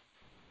yourself.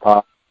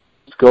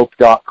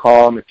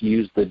 Scope.com, if you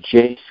use the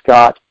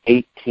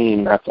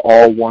JScott18, that's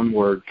all one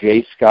word,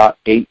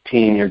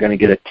 JScott18, you're going to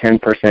get a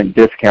 10%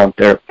 discount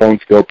there at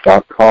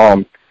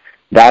PhoneScope.com.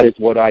 That is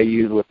what I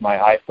use with my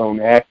iPhone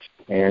X,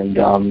 and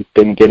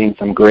been getting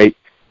some great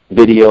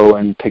video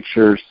and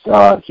pictures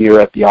here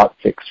at the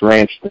Ot6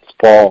 Ranch this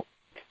fall.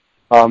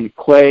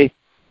 Clay,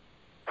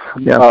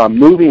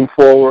 moving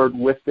forward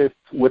with this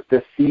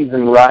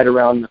season right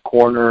around the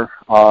corner,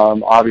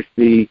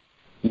 obviously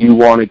you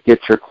want to get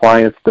your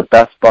clients the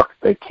best bucks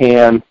they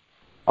can.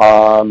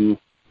 Would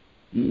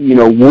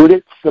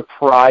it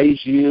surprise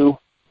you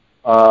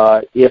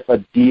if a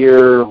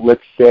deer,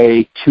 let's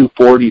say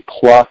 240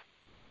 plus,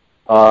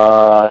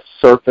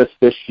 surface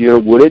this year?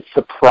 Would it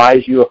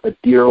surprise you if a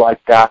deer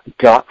like that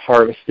got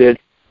harvested,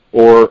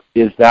 or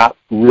is that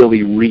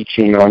really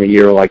reaching on a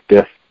year like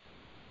this?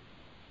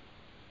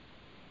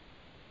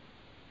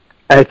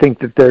 I think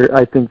that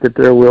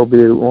there will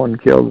be one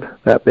killed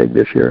that big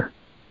this year.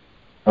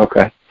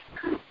 Okay.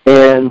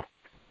 And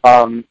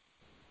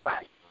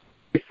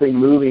obviously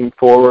moving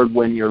forward,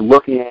 when you're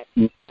looking at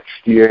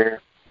next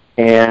year,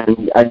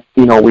 and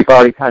we've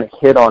already kind of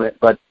hit on it,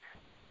 but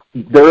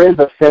there is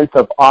a sense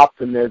of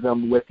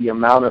optimism with the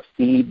amount of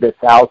feed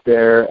that's out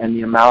there and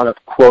the amount of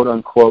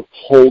quote-unquote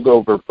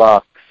holdover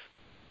bucks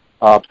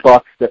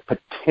that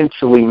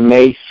potentially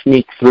may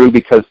sneak through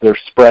because they're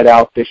spread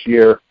out this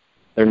year.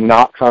 They're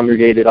not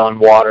congregated on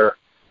water.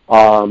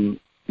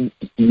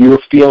 You're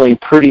feeling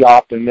pretty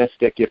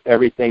optimistic if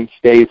everything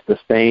stays the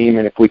same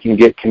and if we can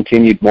get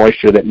continued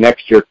moisture that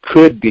next year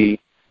could be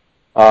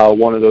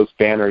one of those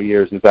banner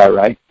years. Is that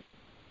right?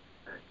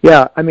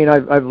 Yeah, I mean,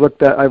 I've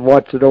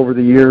watched it over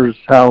the years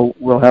how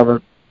we'll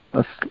have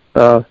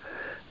a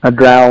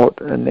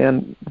drought, and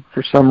then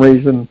for some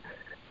reason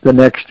the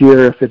next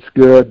year, if it's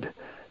good,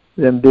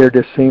 then deer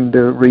just seem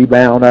to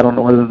rebound. I don't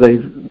know whether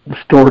they've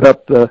stored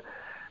up the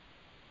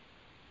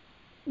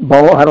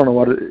ball. I don't know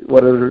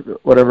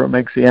whatever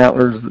makes the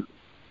antlers,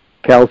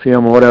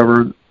 calcium or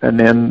whatever, and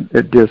then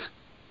it just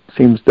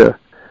seems to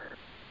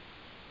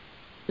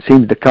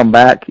come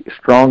back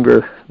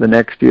stronger the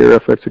next year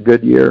if it's a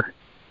good year.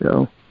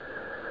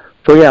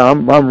 So yeah,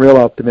 I'm real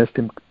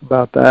optimistic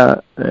about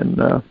that, and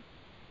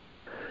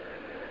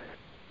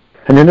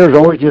then there's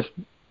always just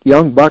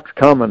young bucks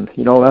coming.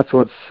 That's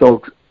what's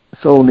so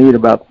neat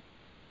about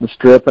the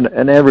Strip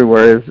and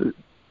everywhere is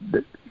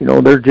that,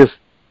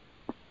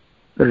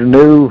 there's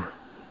new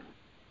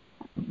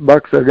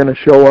bucks that are going to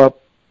show up,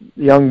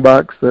 young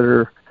bucks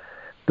that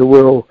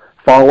we'll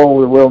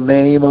follow, we'll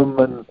name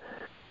them,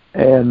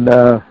 and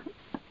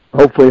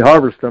hopefully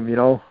harvest them.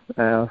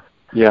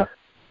 Yeah.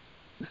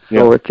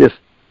 So it's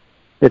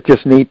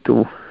just neat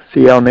to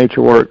see how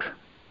nature works.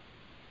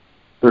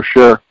 For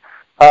sure.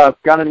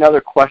 Got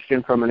another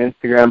question from an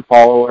Instagram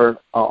follower.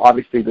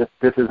 Obviously, this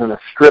isn't a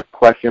Strip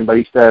question, but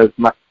he says,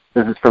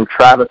 this is from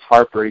Travis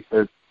Harper. He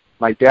says,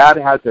 my dad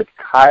has a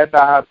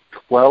Kaibab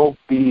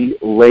 12B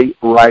late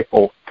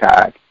rifle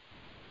tag.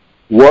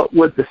 What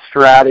would the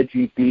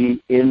strategy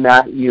be in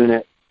that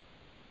unit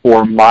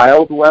for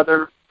mild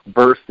weather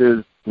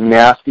versus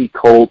nasty,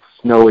 cold,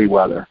 snowy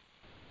weather?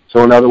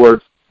 So in other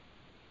words,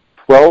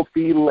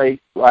 12B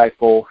late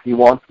rifle, he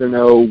wants to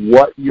know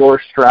what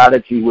your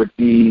strategy would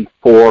be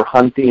for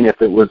hunting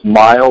if it was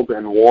mild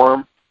and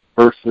warm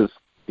versus,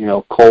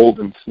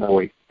 cold and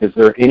snowy. Is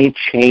there any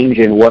change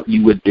in what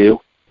you would do?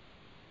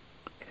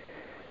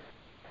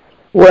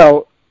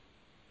 Well,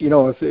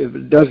 if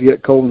it does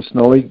get cold and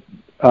snowy,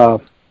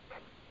 the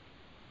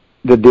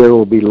deer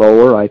will be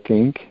lower, I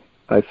feel.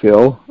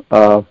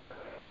 The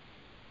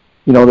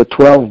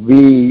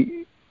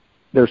 12B,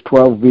 there's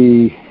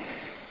 12B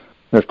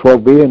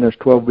and there's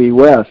 12B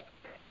West,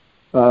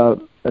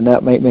 and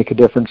that might make a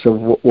difference of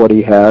what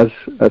he has.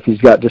 If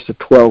he's got just a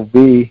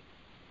 12B,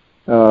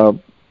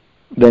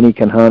 then he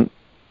can hunt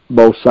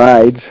both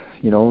sides,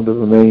 the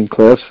remaining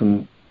cliffs,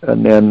 and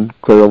then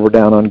clear over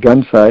down on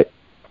Gunsight.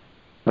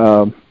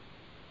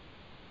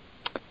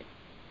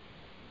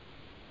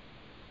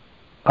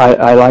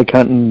 I like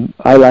hunting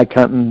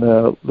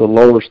the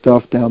lower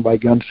stuff down by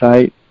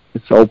Gunsight.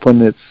 It's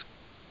open. It's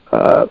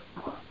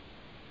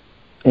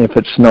if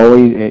it's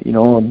snowy,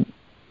 and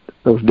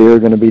those deer are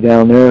going to be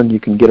down there, and you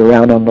can get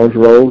around on those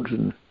roads,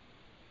 and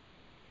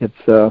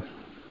it's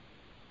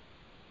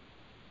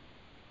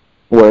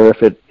where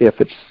if it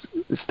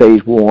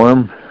stays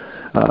warm,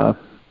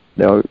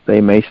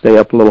 they may stay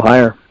up a little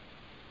higher.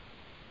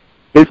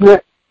 Isn't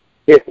it?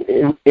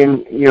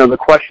 The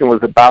question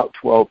was about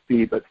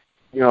 12B, but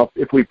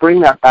if we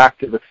bring that back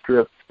to the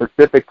Strip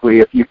specifically,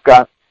 if you've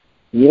got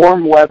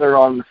warm weather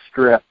on the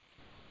Strip,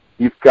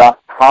 you've got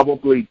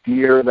probably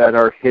deer that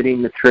are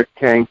hitting the trick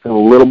tanks and a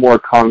little more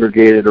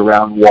congregated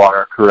around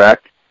water,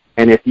 correct?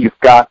 And if you've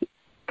got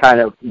kind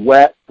of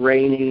wet,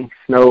 rainy,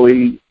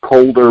 snowy,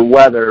 colder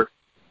weather,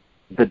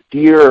 the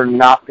deer are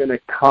not going to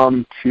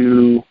come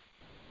to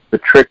the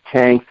trick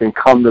tanks and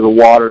come to the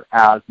water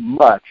as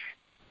much.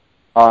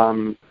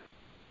 So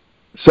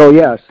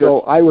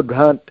I would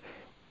hunt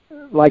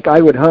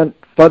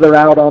further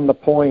out on the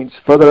points,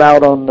 further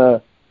out on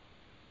the,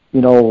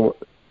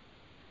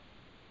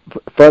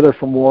 further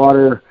from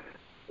water.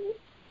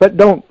 But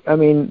those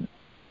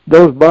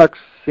bucks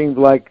seem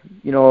like,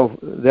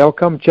 they'll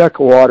come check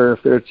water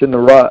if it's in the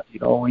rut,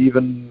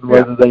 even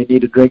whether they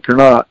need a drink or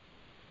not.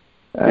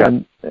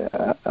 And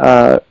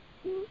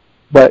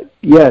but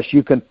yes,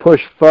 you can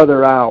push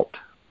further out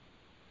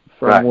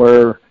from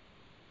Right.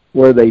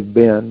 where they've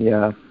been.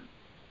 Yeah.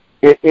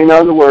 In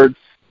other words,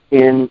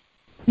 in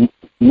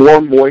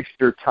more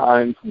moisture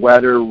times,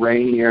 wetter,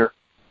 rainier,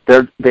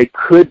 they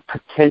could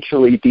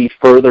potentially be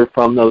further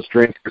from those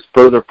drinkers,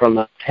 further from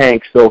the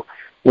tank. So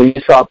when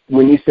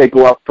you say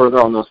go up further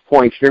on those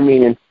points, you're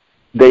meaning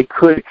they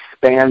could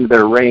expand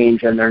their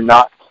range and they're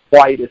not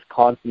quite as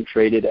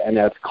concentrated and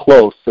as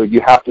close. So you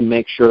have to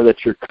make sure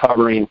that you're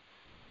covering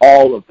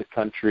all of the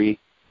country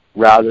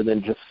rather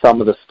than just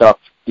some of the stuff,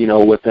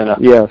 within a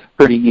Yes.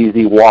 pretty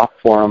easy walk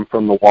for them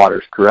from the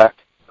waters, correct?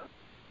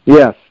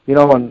 Yes.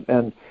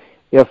 And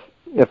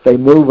if they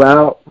move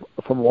out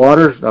from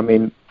waters, I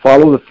mean,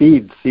 follow the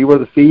feed, see where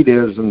the feed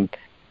is, and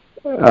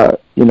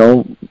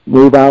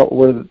move out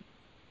where,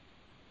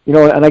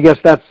 and I guess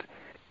that's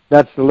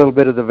a little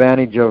bit of the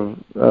advantage of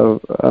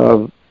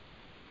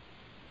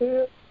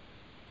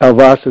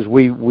us is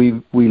we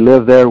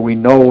live there. We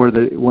know where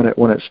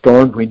when it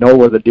storms, we know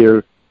where the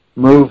deer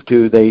move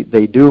to.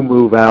 They do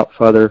move out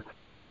further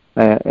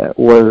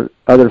where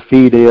other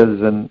feed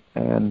is, and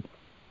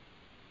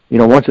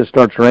once it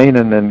starts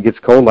raining and gets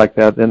cold like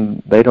that,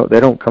 then they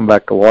don't come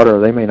back to water.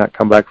 They may not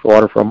come back to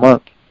water for a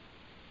month.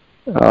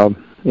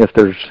 If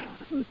there's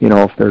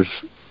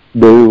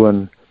dew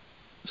and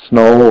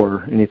snow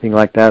or anything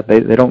like that,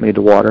 they don't need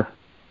to water.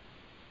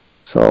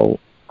 So,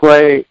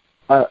 Clay,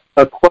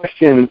 a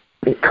question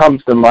that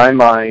comes to my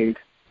mind: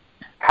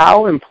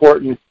 how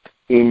important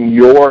in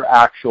your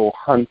actual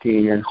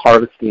hunting and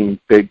harvesting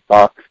big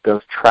bucks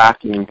does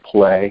tracking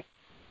play?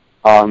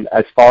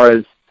 As far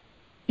as,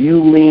 do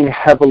you lean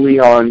heavily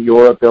on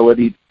your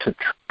ability to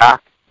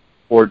track,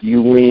 or do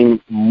you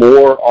lean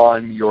more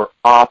on your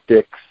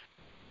optics?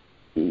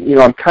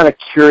 I'm kind of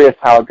curious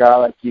how a guy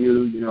like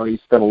you, you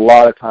spend a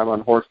lot of time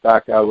on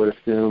horseback, I would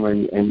assume,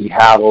 and you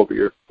have over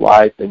your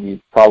life, and you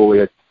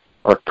probably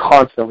are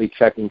constantly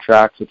checking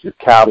tracks with your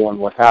cattle and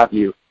what have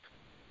you.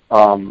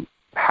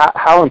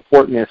 How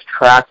important is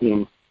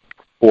tracking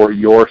for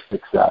your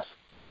success?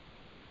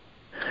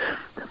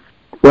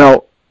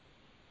 well,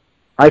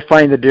 I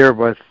find the deer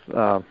with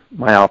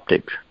my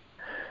optics,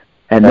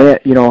 and then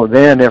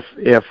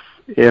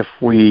if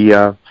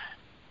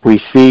we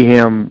see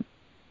him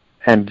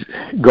and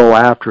go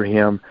after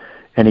him,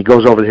 and he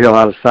goes over the hill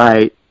out of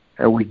sight,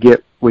 and we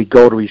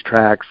go to his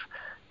tracks,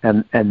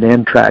 and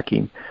then track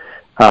him.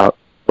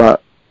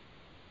 But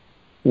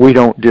we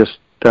don't just.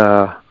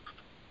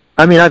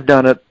 I've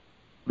done it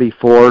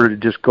before, to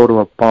just go to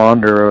a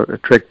pond or a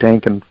trick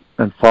tank and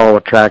follow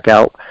a track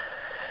out.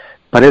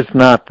 But it's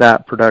not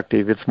that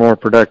productive. It's more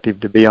productive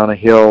to be on a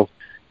hill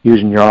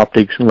using your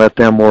optics and let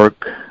them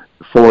work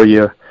for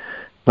you.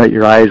 Let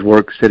your eyes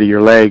work instead of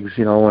your legs,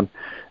 and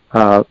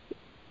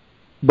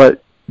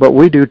but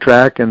we do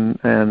track, and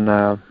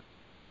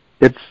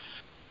it's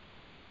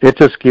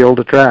a skill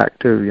to track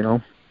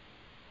too,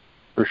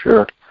 For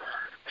sure.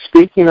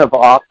 Speaking of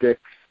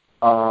optics,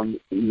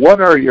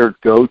 what are your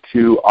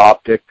go-to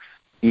optics,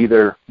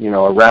 either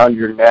around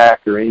your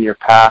neck or in your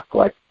pack?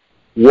 Like,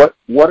 what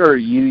are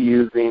you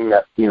using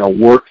that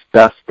works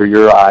best for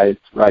your eyes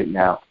right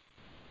now?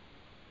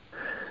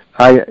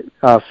 I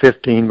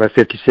 15 by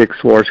 56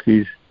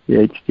 Swarovskis,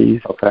 the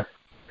HDs. Okay.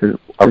 Is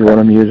what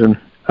I'm using.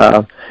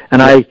 And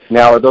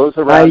now, are those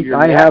around your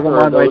neck? I have them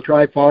on my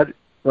tripod.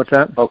 What's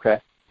that? Okay.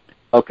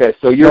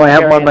 So you're I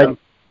have them on my. them.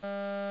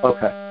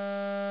 Okay.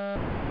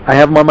 I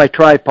have them on my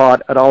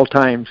tripod at all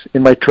times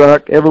in my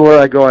truck. Everywhere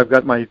I go, I've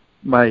got my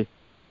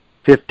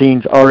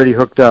 15s already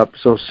hooked up.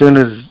 So as soon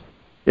as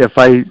if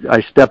I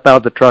step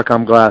out the truck,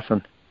 I'm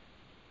glassing.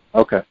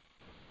 Okay.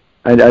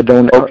 I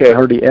don't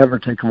hardly ever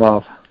take them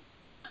off.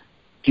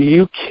 Do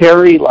you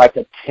carry like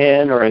a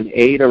 10 or an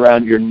 8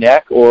 around your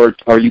neck, or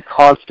are you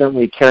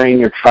constantly carrying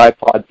your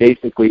tripod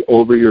basically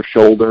over your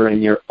shoulder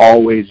and you're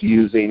always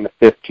using the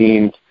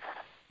 15s,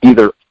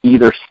 either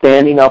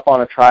standing up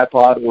on a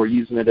tripod or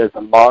using it as a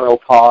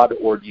monopod,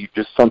 or do you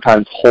just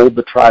sometimes hold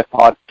the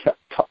tripod?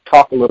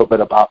 Talk a little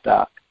bit about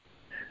that.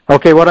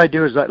 Okay, what I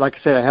do is, like I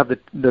said, I have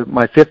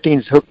my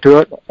 15s hooked to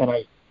it, and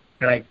I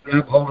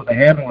grab hold of the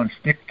handle and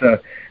stick the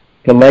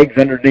legs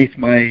underneath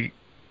my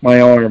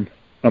arm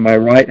on my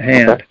right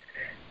hand, Okay.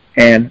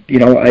 and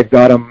I've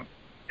got them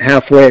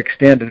halfway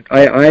extended.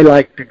 I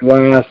like to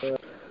glass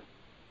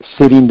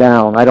sitting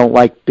down. I don't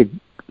like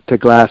to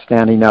glass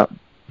standing up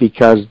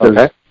because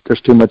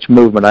there's too much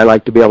movement. I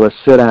like to be able to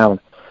sit down,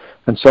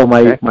 and so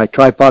my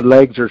tripod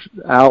legs are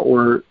out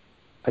where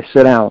I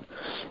sit down,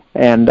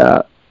 and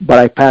but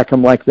I pack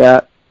them like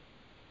that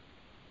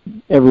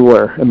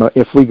everywhere.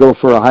 If we go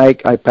for a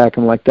hike, I pack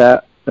them like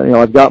that.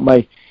 I've got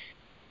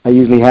I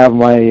usually have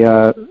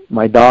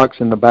my docks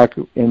in the back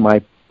in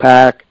my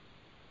pack,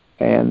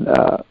 and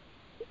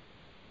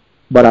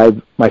but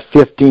my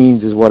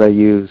 15s is what I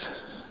use.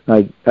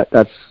 They're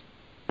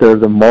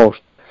the most.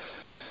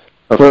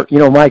 For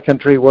my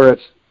country where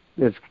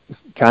it's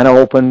kind of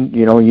open,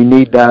 you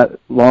need that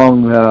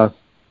long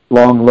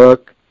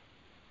look.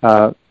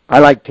 I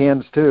like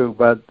 10s too,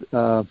 but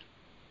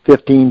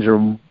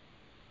 15s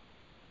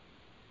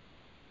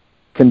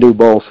can do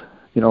both.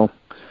 you know.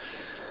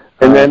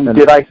 And then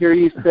did I hear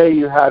you say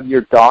you have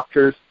your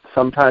doctors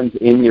sometimes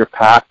in your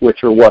pack,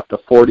 which are what, the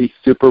 40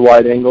 super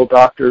wide angle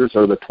doctors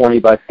or the 20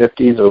 by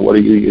 50s, or what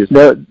are you using?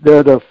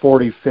 They're the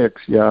 40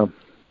 fix, yeah.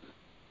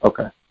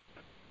 Okay.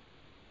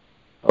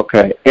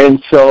 Okay.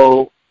 And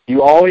so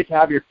you always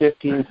have your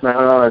 15s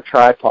mounted on a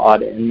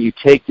tripod, and you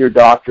take your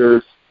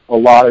doctors a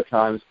lot of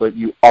times, but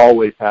you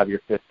always have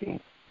your 15s.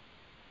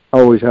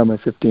 Always have my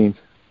 15s.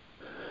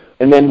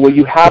 And then will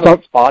you have a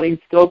spotting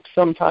scope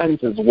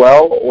sometimes as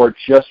well, or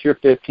just your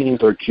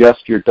 15s, or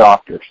just your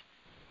doctors?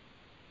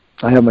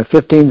 I have my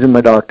 15s and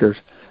my doctors.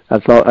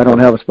 That's all. I don't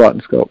have a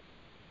spotting scope.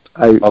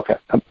 Okay.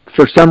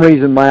 For some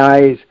reason, my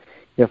eyes,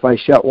 if I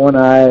shut one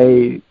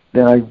eye,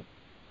 then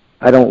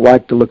I don't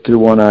like to look through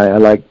one eye. I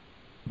like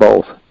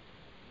both.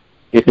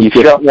 If you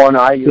shut one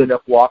eye, you end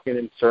up walking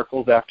in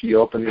circles after you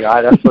open the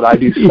eye. That's what I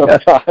do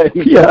sometimes.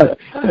 Yeah.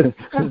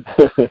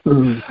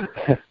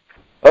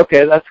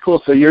 Okay, that's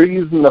cool. So you're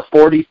using the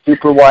 40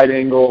 super wide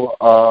angle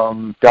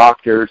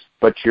doctors,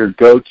 but your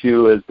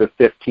go-to is the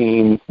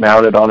 15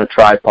 mounted on a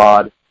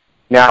tripod.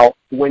 Now,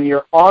 when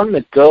you're on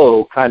the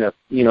go, kind of,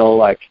 you know,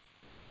 like,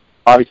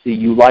 obviously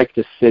you like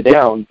to sit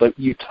down, but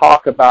you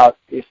talk about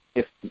if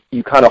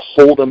you kind of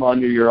hold them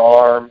under your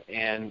arm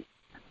and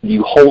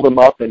you hold them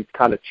up and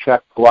kind of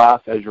check glass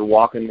as you're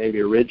walking maybe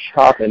a ridge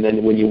top, and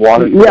then when you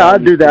want to... Yeah, I'll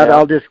do that.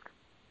 I'll just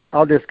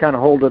kind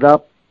of hold it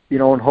up, you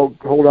know, and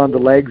hold on the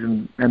legs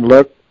and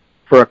look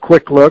for a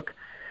quick look.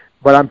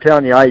 But I'm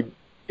telling you,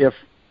 if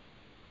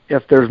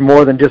there's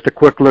more than just a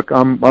quick look,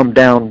 I'm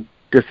down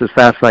just as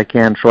fast as I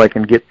can so I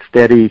can get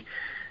steady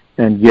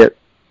and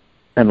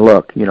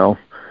look, you know.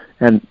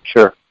 And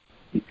sure.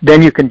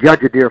 Then you can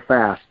judge a deer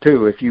fast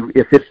too. If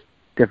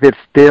it's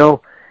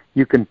still,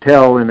 you can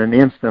tell in an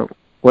instant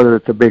whether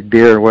it's a big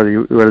deer or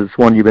whether it's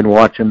one you've been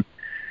watching,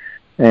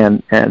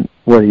 and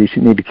whether you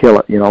should need to kill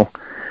it, you know.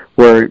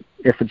 Where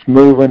if it's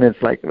moving,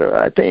 it's like,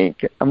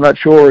 I'm not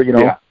sure, you know.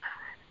 Yeah.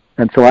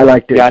 And so I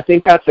like to. Yeah, I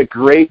think that's a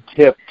great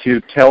tip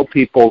to tell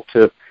people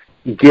to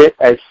get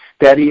as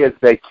steady as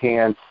they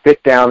can,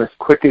 sit down as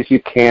quick as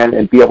you can,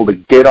 and be able to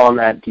get on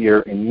that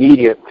deer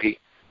immediately.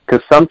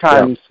 Because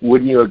sometimes,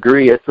 wouldn't you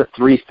agree, it's a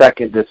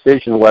 3-second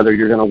decision whether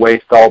you're going to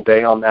waste all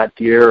day on that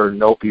deer or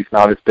nope, he's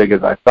not as big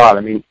as I thought.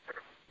 I mean,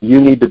 you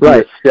need to be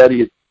as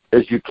steady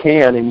as you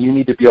can, and you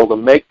need to be able to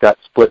make that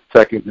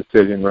split-second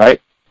decision,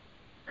 right?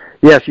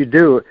 Yes, you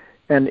do.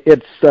 And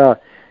it's,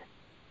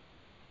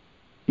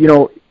 you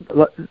know,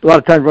 a lot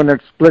of times when they're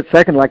split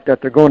second like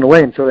that, they're going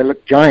away, and so they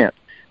look giant,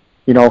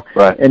 you know.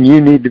 Right. And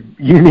you need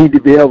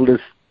to be able to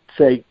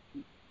say,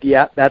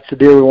 yeah, that's the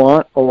deer we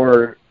want,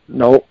 or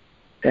no.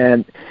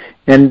 And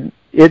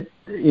it,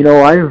 you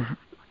know,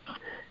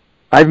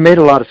 I've made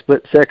a lot of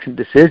split second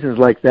decisions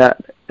like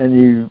that,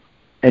 and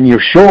you're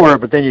sure,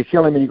 but then you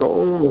kill him and you go,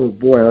 oh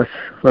boy,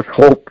 let's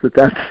hope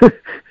that's,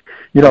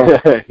 you know.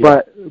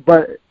 Yeah.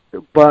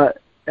 But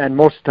and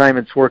most of the time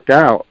it's worked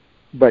out,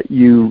 but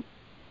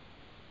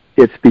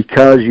it's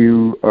because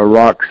you are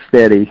rock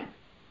steady,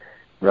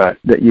 right,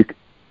 that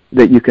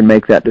you can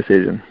make that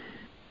decision.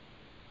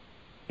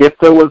 If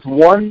there was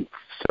one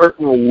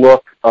certain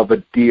look of a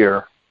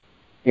deer,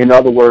 in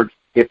other words,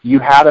 if you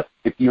had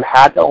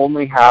to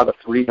only have a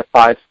 3 to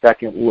 5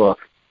 second look,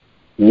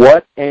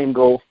 what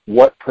angle,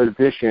 what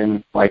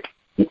position, like,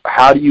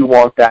 how do you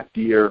want that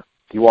deer?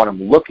 Do you want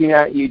him looking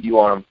at you? Do you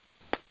want him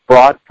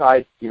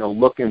broadside, you know,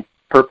 looking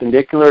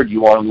perpendicular? Do you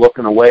want him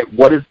looking away?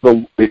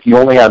 If you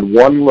only had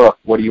one look,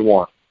 what do you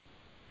want?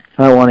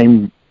 I want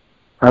him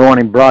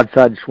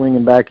broadside,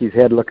 swinging back his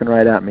head, looking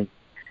right at me.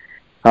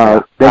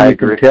 Then I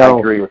can tell. I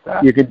agree with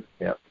that. You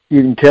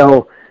can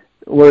tell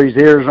where his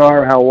ears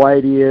are, how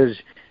wide he is.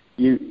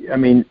 I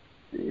mean,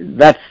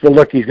 that's the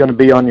look he's going to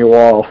be on your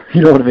wall.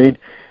 You know what I mean?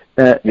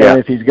 And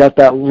if he's got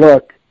that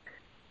look,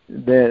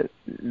 then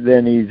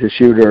he's a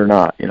shooter or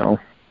not, you know?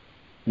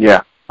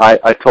 Yeah,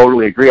 I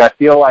totally agree. I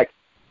feel like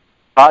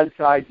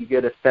outside you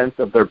get a sense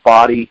of their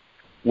body.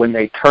 When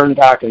they turn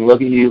back and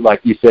look at you,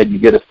 like you said, you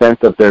get a sense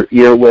of their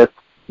ear width.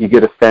 You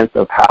get a sense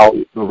of how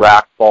the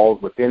rack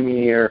falls within the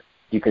ear.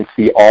 You can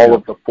see all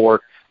of the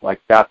forks. Like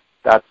that's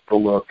the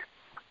look.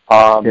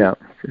 Yeah,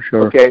 for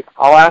sure. Okay,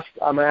 I'm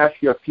going to ask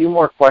you a few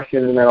more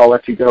questions, and then I'll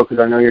let you go because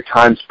I know your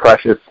time's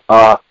precious.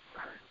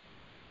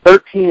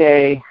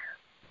 13A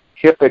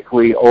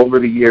typically over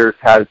the years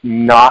has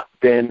not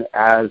been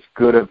as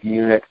good of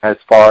unit as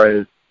far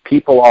as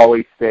people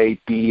always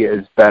say B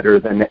is better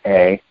than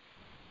A.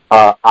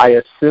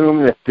 I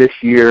assume that this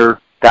year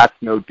that's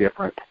no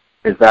different.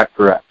 Is that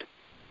correct?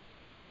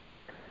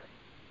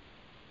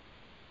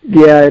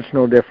 Yeah, it's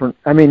no different.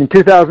 I mean, in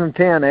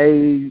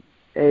 2010,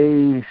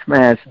 A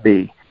smashed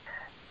B,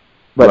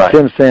 but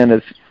since then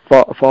it's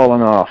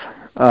fallen off.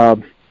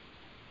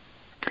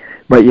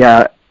 But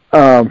yeah,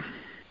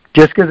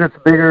 just because it's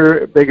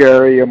a big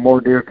area,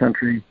 more deer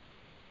country.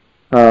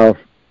 But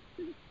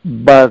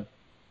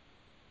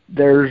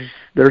there's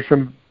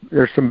some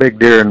big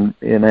deer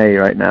in A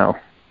right now.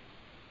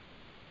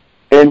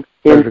 And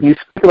you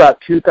speak about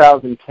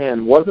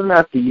 2010. Wasn't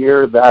that the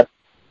year that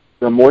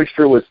The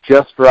moisture was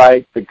just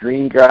right. The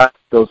green grass,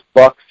 those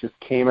bucks just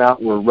came out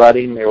and were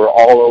rutting. They were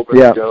all over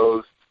the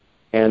does.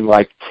 And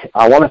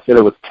I want to say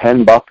there was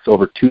 10 bucks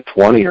over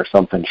 220 or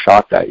something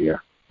shot that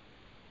year.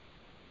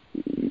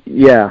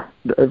 Yeah.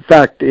 In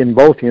fact, in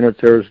both units,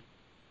 there's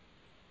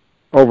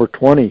over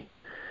 20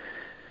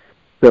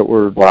 that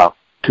were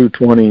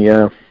 220.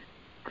 Yeah.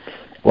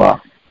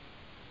 Wow.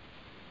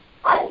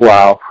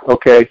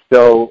 Okay,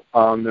 so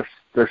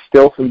there's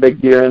still some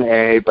big deer in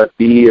A, but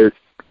B is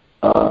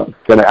going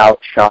to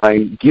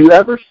outshine. Do you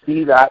ever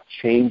see that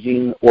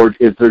changing, or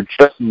is there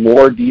just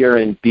more deer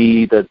in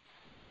B that,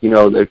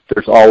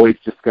 there's always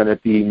just going to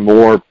be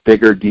more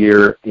bigger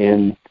deer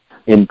in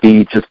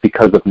B just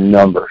because of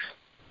numbers?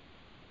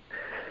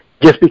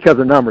 Just because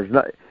of numbers.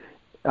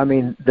 I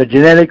mean, the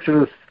genetics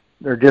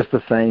they're just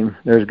the same.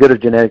 They're as good as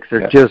genetics.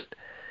 They're just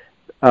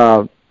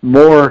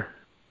more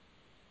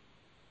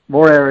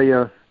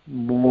area,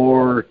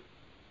 more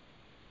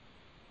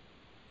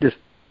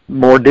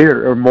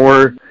deer, or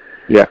more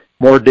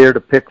deer to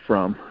pick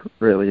from,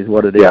 really, is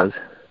what it is.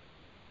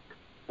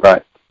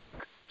 Right.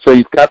 So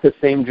you've got the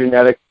same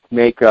genetic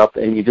makeup,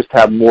 and you just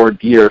have more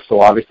deer, so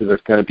obviously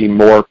there's going to be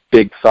more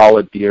big,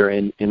 solid deer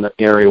in the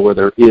area where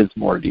there is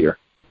more deer.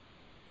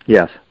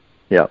 Yes.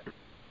 Yep.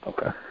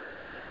 Okay.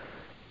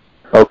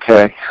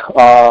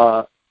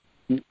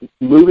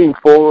 Moving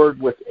forward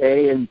with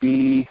A and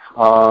B,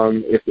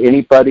 if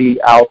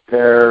anybody out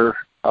there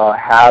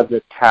has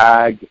a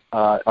tag,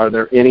 are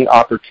there any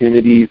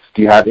opportunities?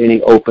 Do you have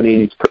any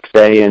openings per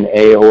se in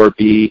A or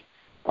B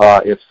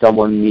if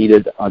someone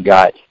needed a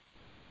guide?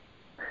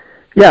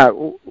 Yeah,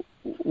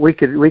 we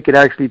could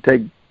actually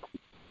take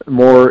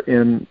more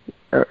in.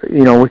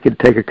 We could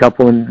take a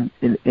couple in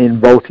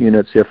both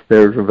units if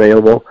there's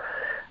available.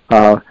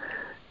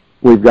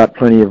 We've got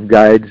plenty of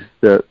guides,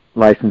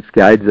 licensed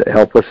guides that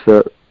help us.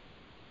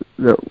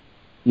 And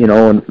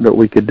that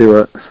we could do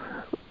it.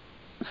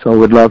 So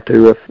we'd love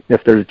to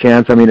if there's a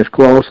chance. I mean, it's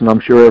close, and I'm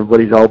sure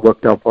everybody's all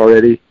booked up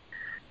already.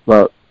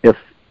 But if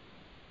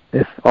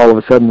all of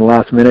a sudden, the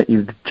last minute,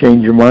 you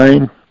change your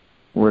mind,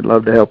 we'd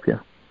love to help you.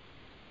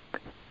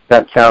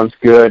 That sounds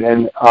good.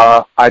 And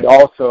I'd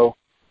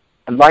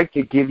like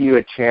to give you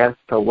a chance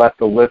to let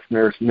the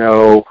listeners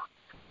know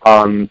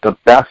the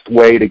best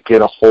way to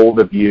get a hold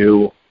of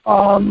you.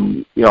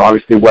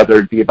 Obviously, whether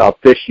it be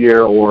about this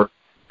year or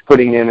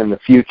putting in the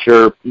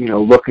future,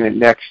 looking at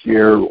next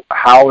year,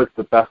 how is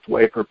the best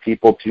way for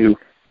people to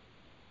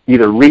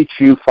either reach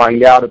you,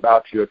 find out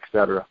about you,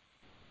 etc.?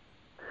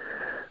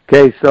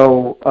 Okay,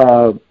 so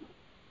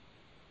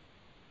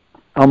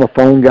I'm a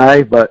phone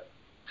guy,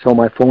 so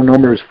my phone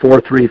number is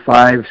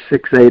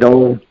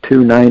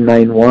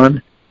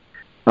 435-680-2991.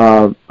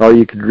 Or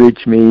you could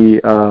reach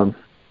me on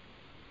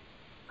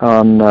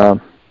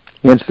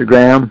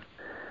Instagram,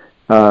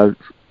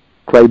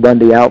 Clay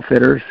Bundy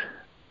Outfitters,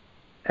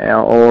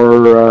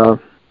 or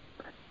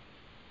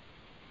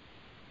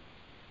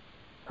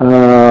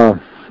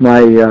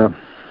my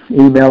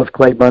email is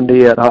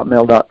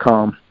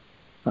claybundy@hotmail.com.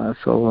 So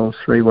those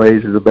three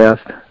ways are the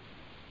best.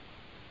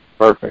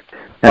 Perfect.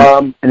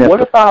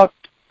 What about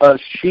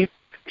sheep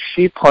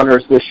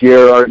hunters this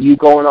year? Are you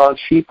going on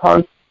sheep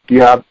hunts? Do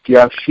you have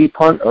sheep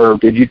hunt, or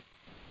did you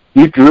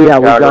drew it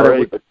out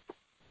already?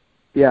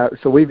 Yeah,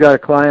 so we've got a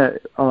client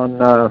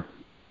on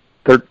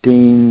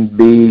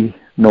 13B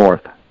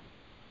North.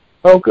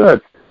 Oh,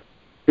 good.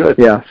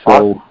 Yeah.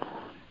 So,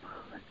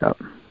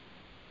 awesome.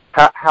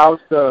 How's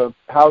the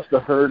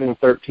herd in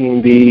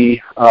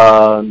 13B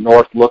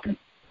North looking?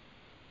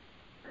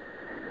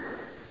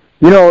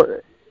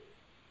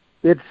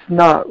 It's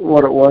not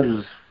what it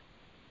was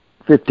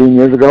 15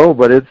 years ago,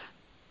 but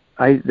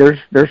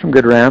there's some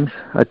good rams.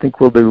 I think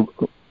we'll do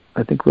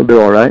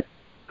all right.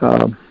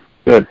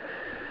 Good.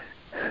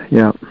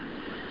 Yeah.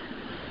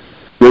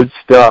 Good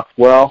stuff.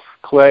 Well,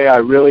 Clay, I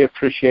really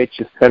appreciate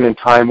you spending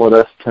time with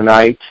us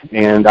tonight,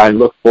 and I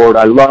love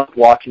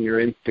watching your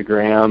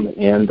Instagram,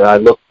 and I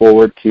look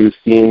forward to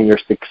seeing your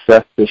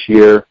success this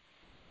year.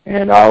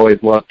 And I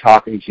always love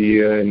talking to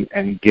you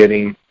and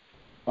getting,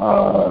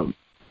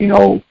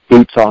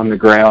 boots on the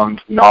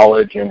ground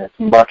knowledge, and as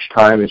much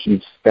time as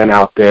you've spent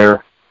out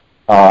there.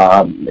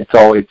 It's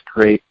always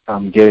great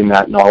getting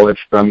that knowledge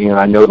from you, and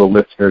I know the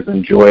listeners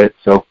enjoy it.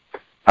 So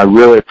I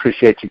really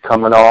appreciate you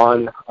coming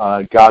on.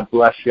 God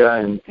bless you,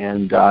 and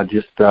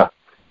just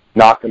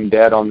knock them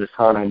dead on this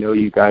hunt. I know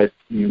you guys,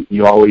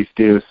 you always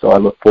do, so I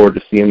look forward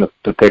to seeing the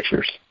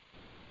pictures.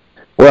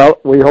 Well,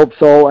 we hope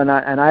so, and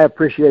I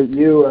appreciate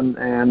you and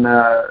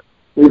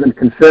even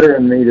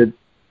considering me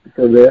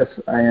for this.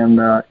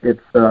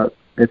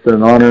 It's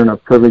an honor and a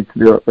privilege to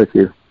do it with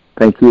you.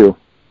 Thank you.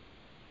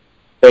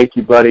 Thank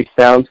you, buddy.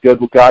 Sounds good.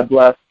 Well, God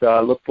bless.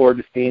 Look forward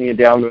to seeing you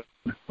down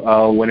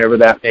whenever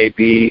that may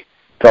be.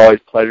 It's always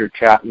a pleasure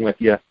chatting with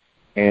you.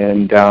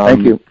 And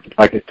thank you.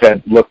 Like I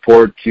said, look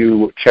forward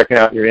to checking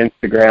out your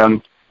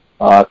Instagram,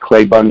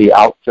 Clay Bundy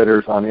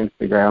Outfitters on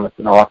Instagram. It's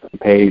an awesome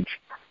page.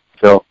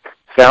 So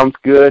sounds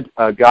good.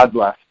 God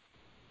bless.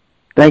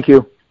 Thank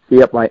you. See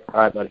you. Bye. All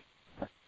right, buddy.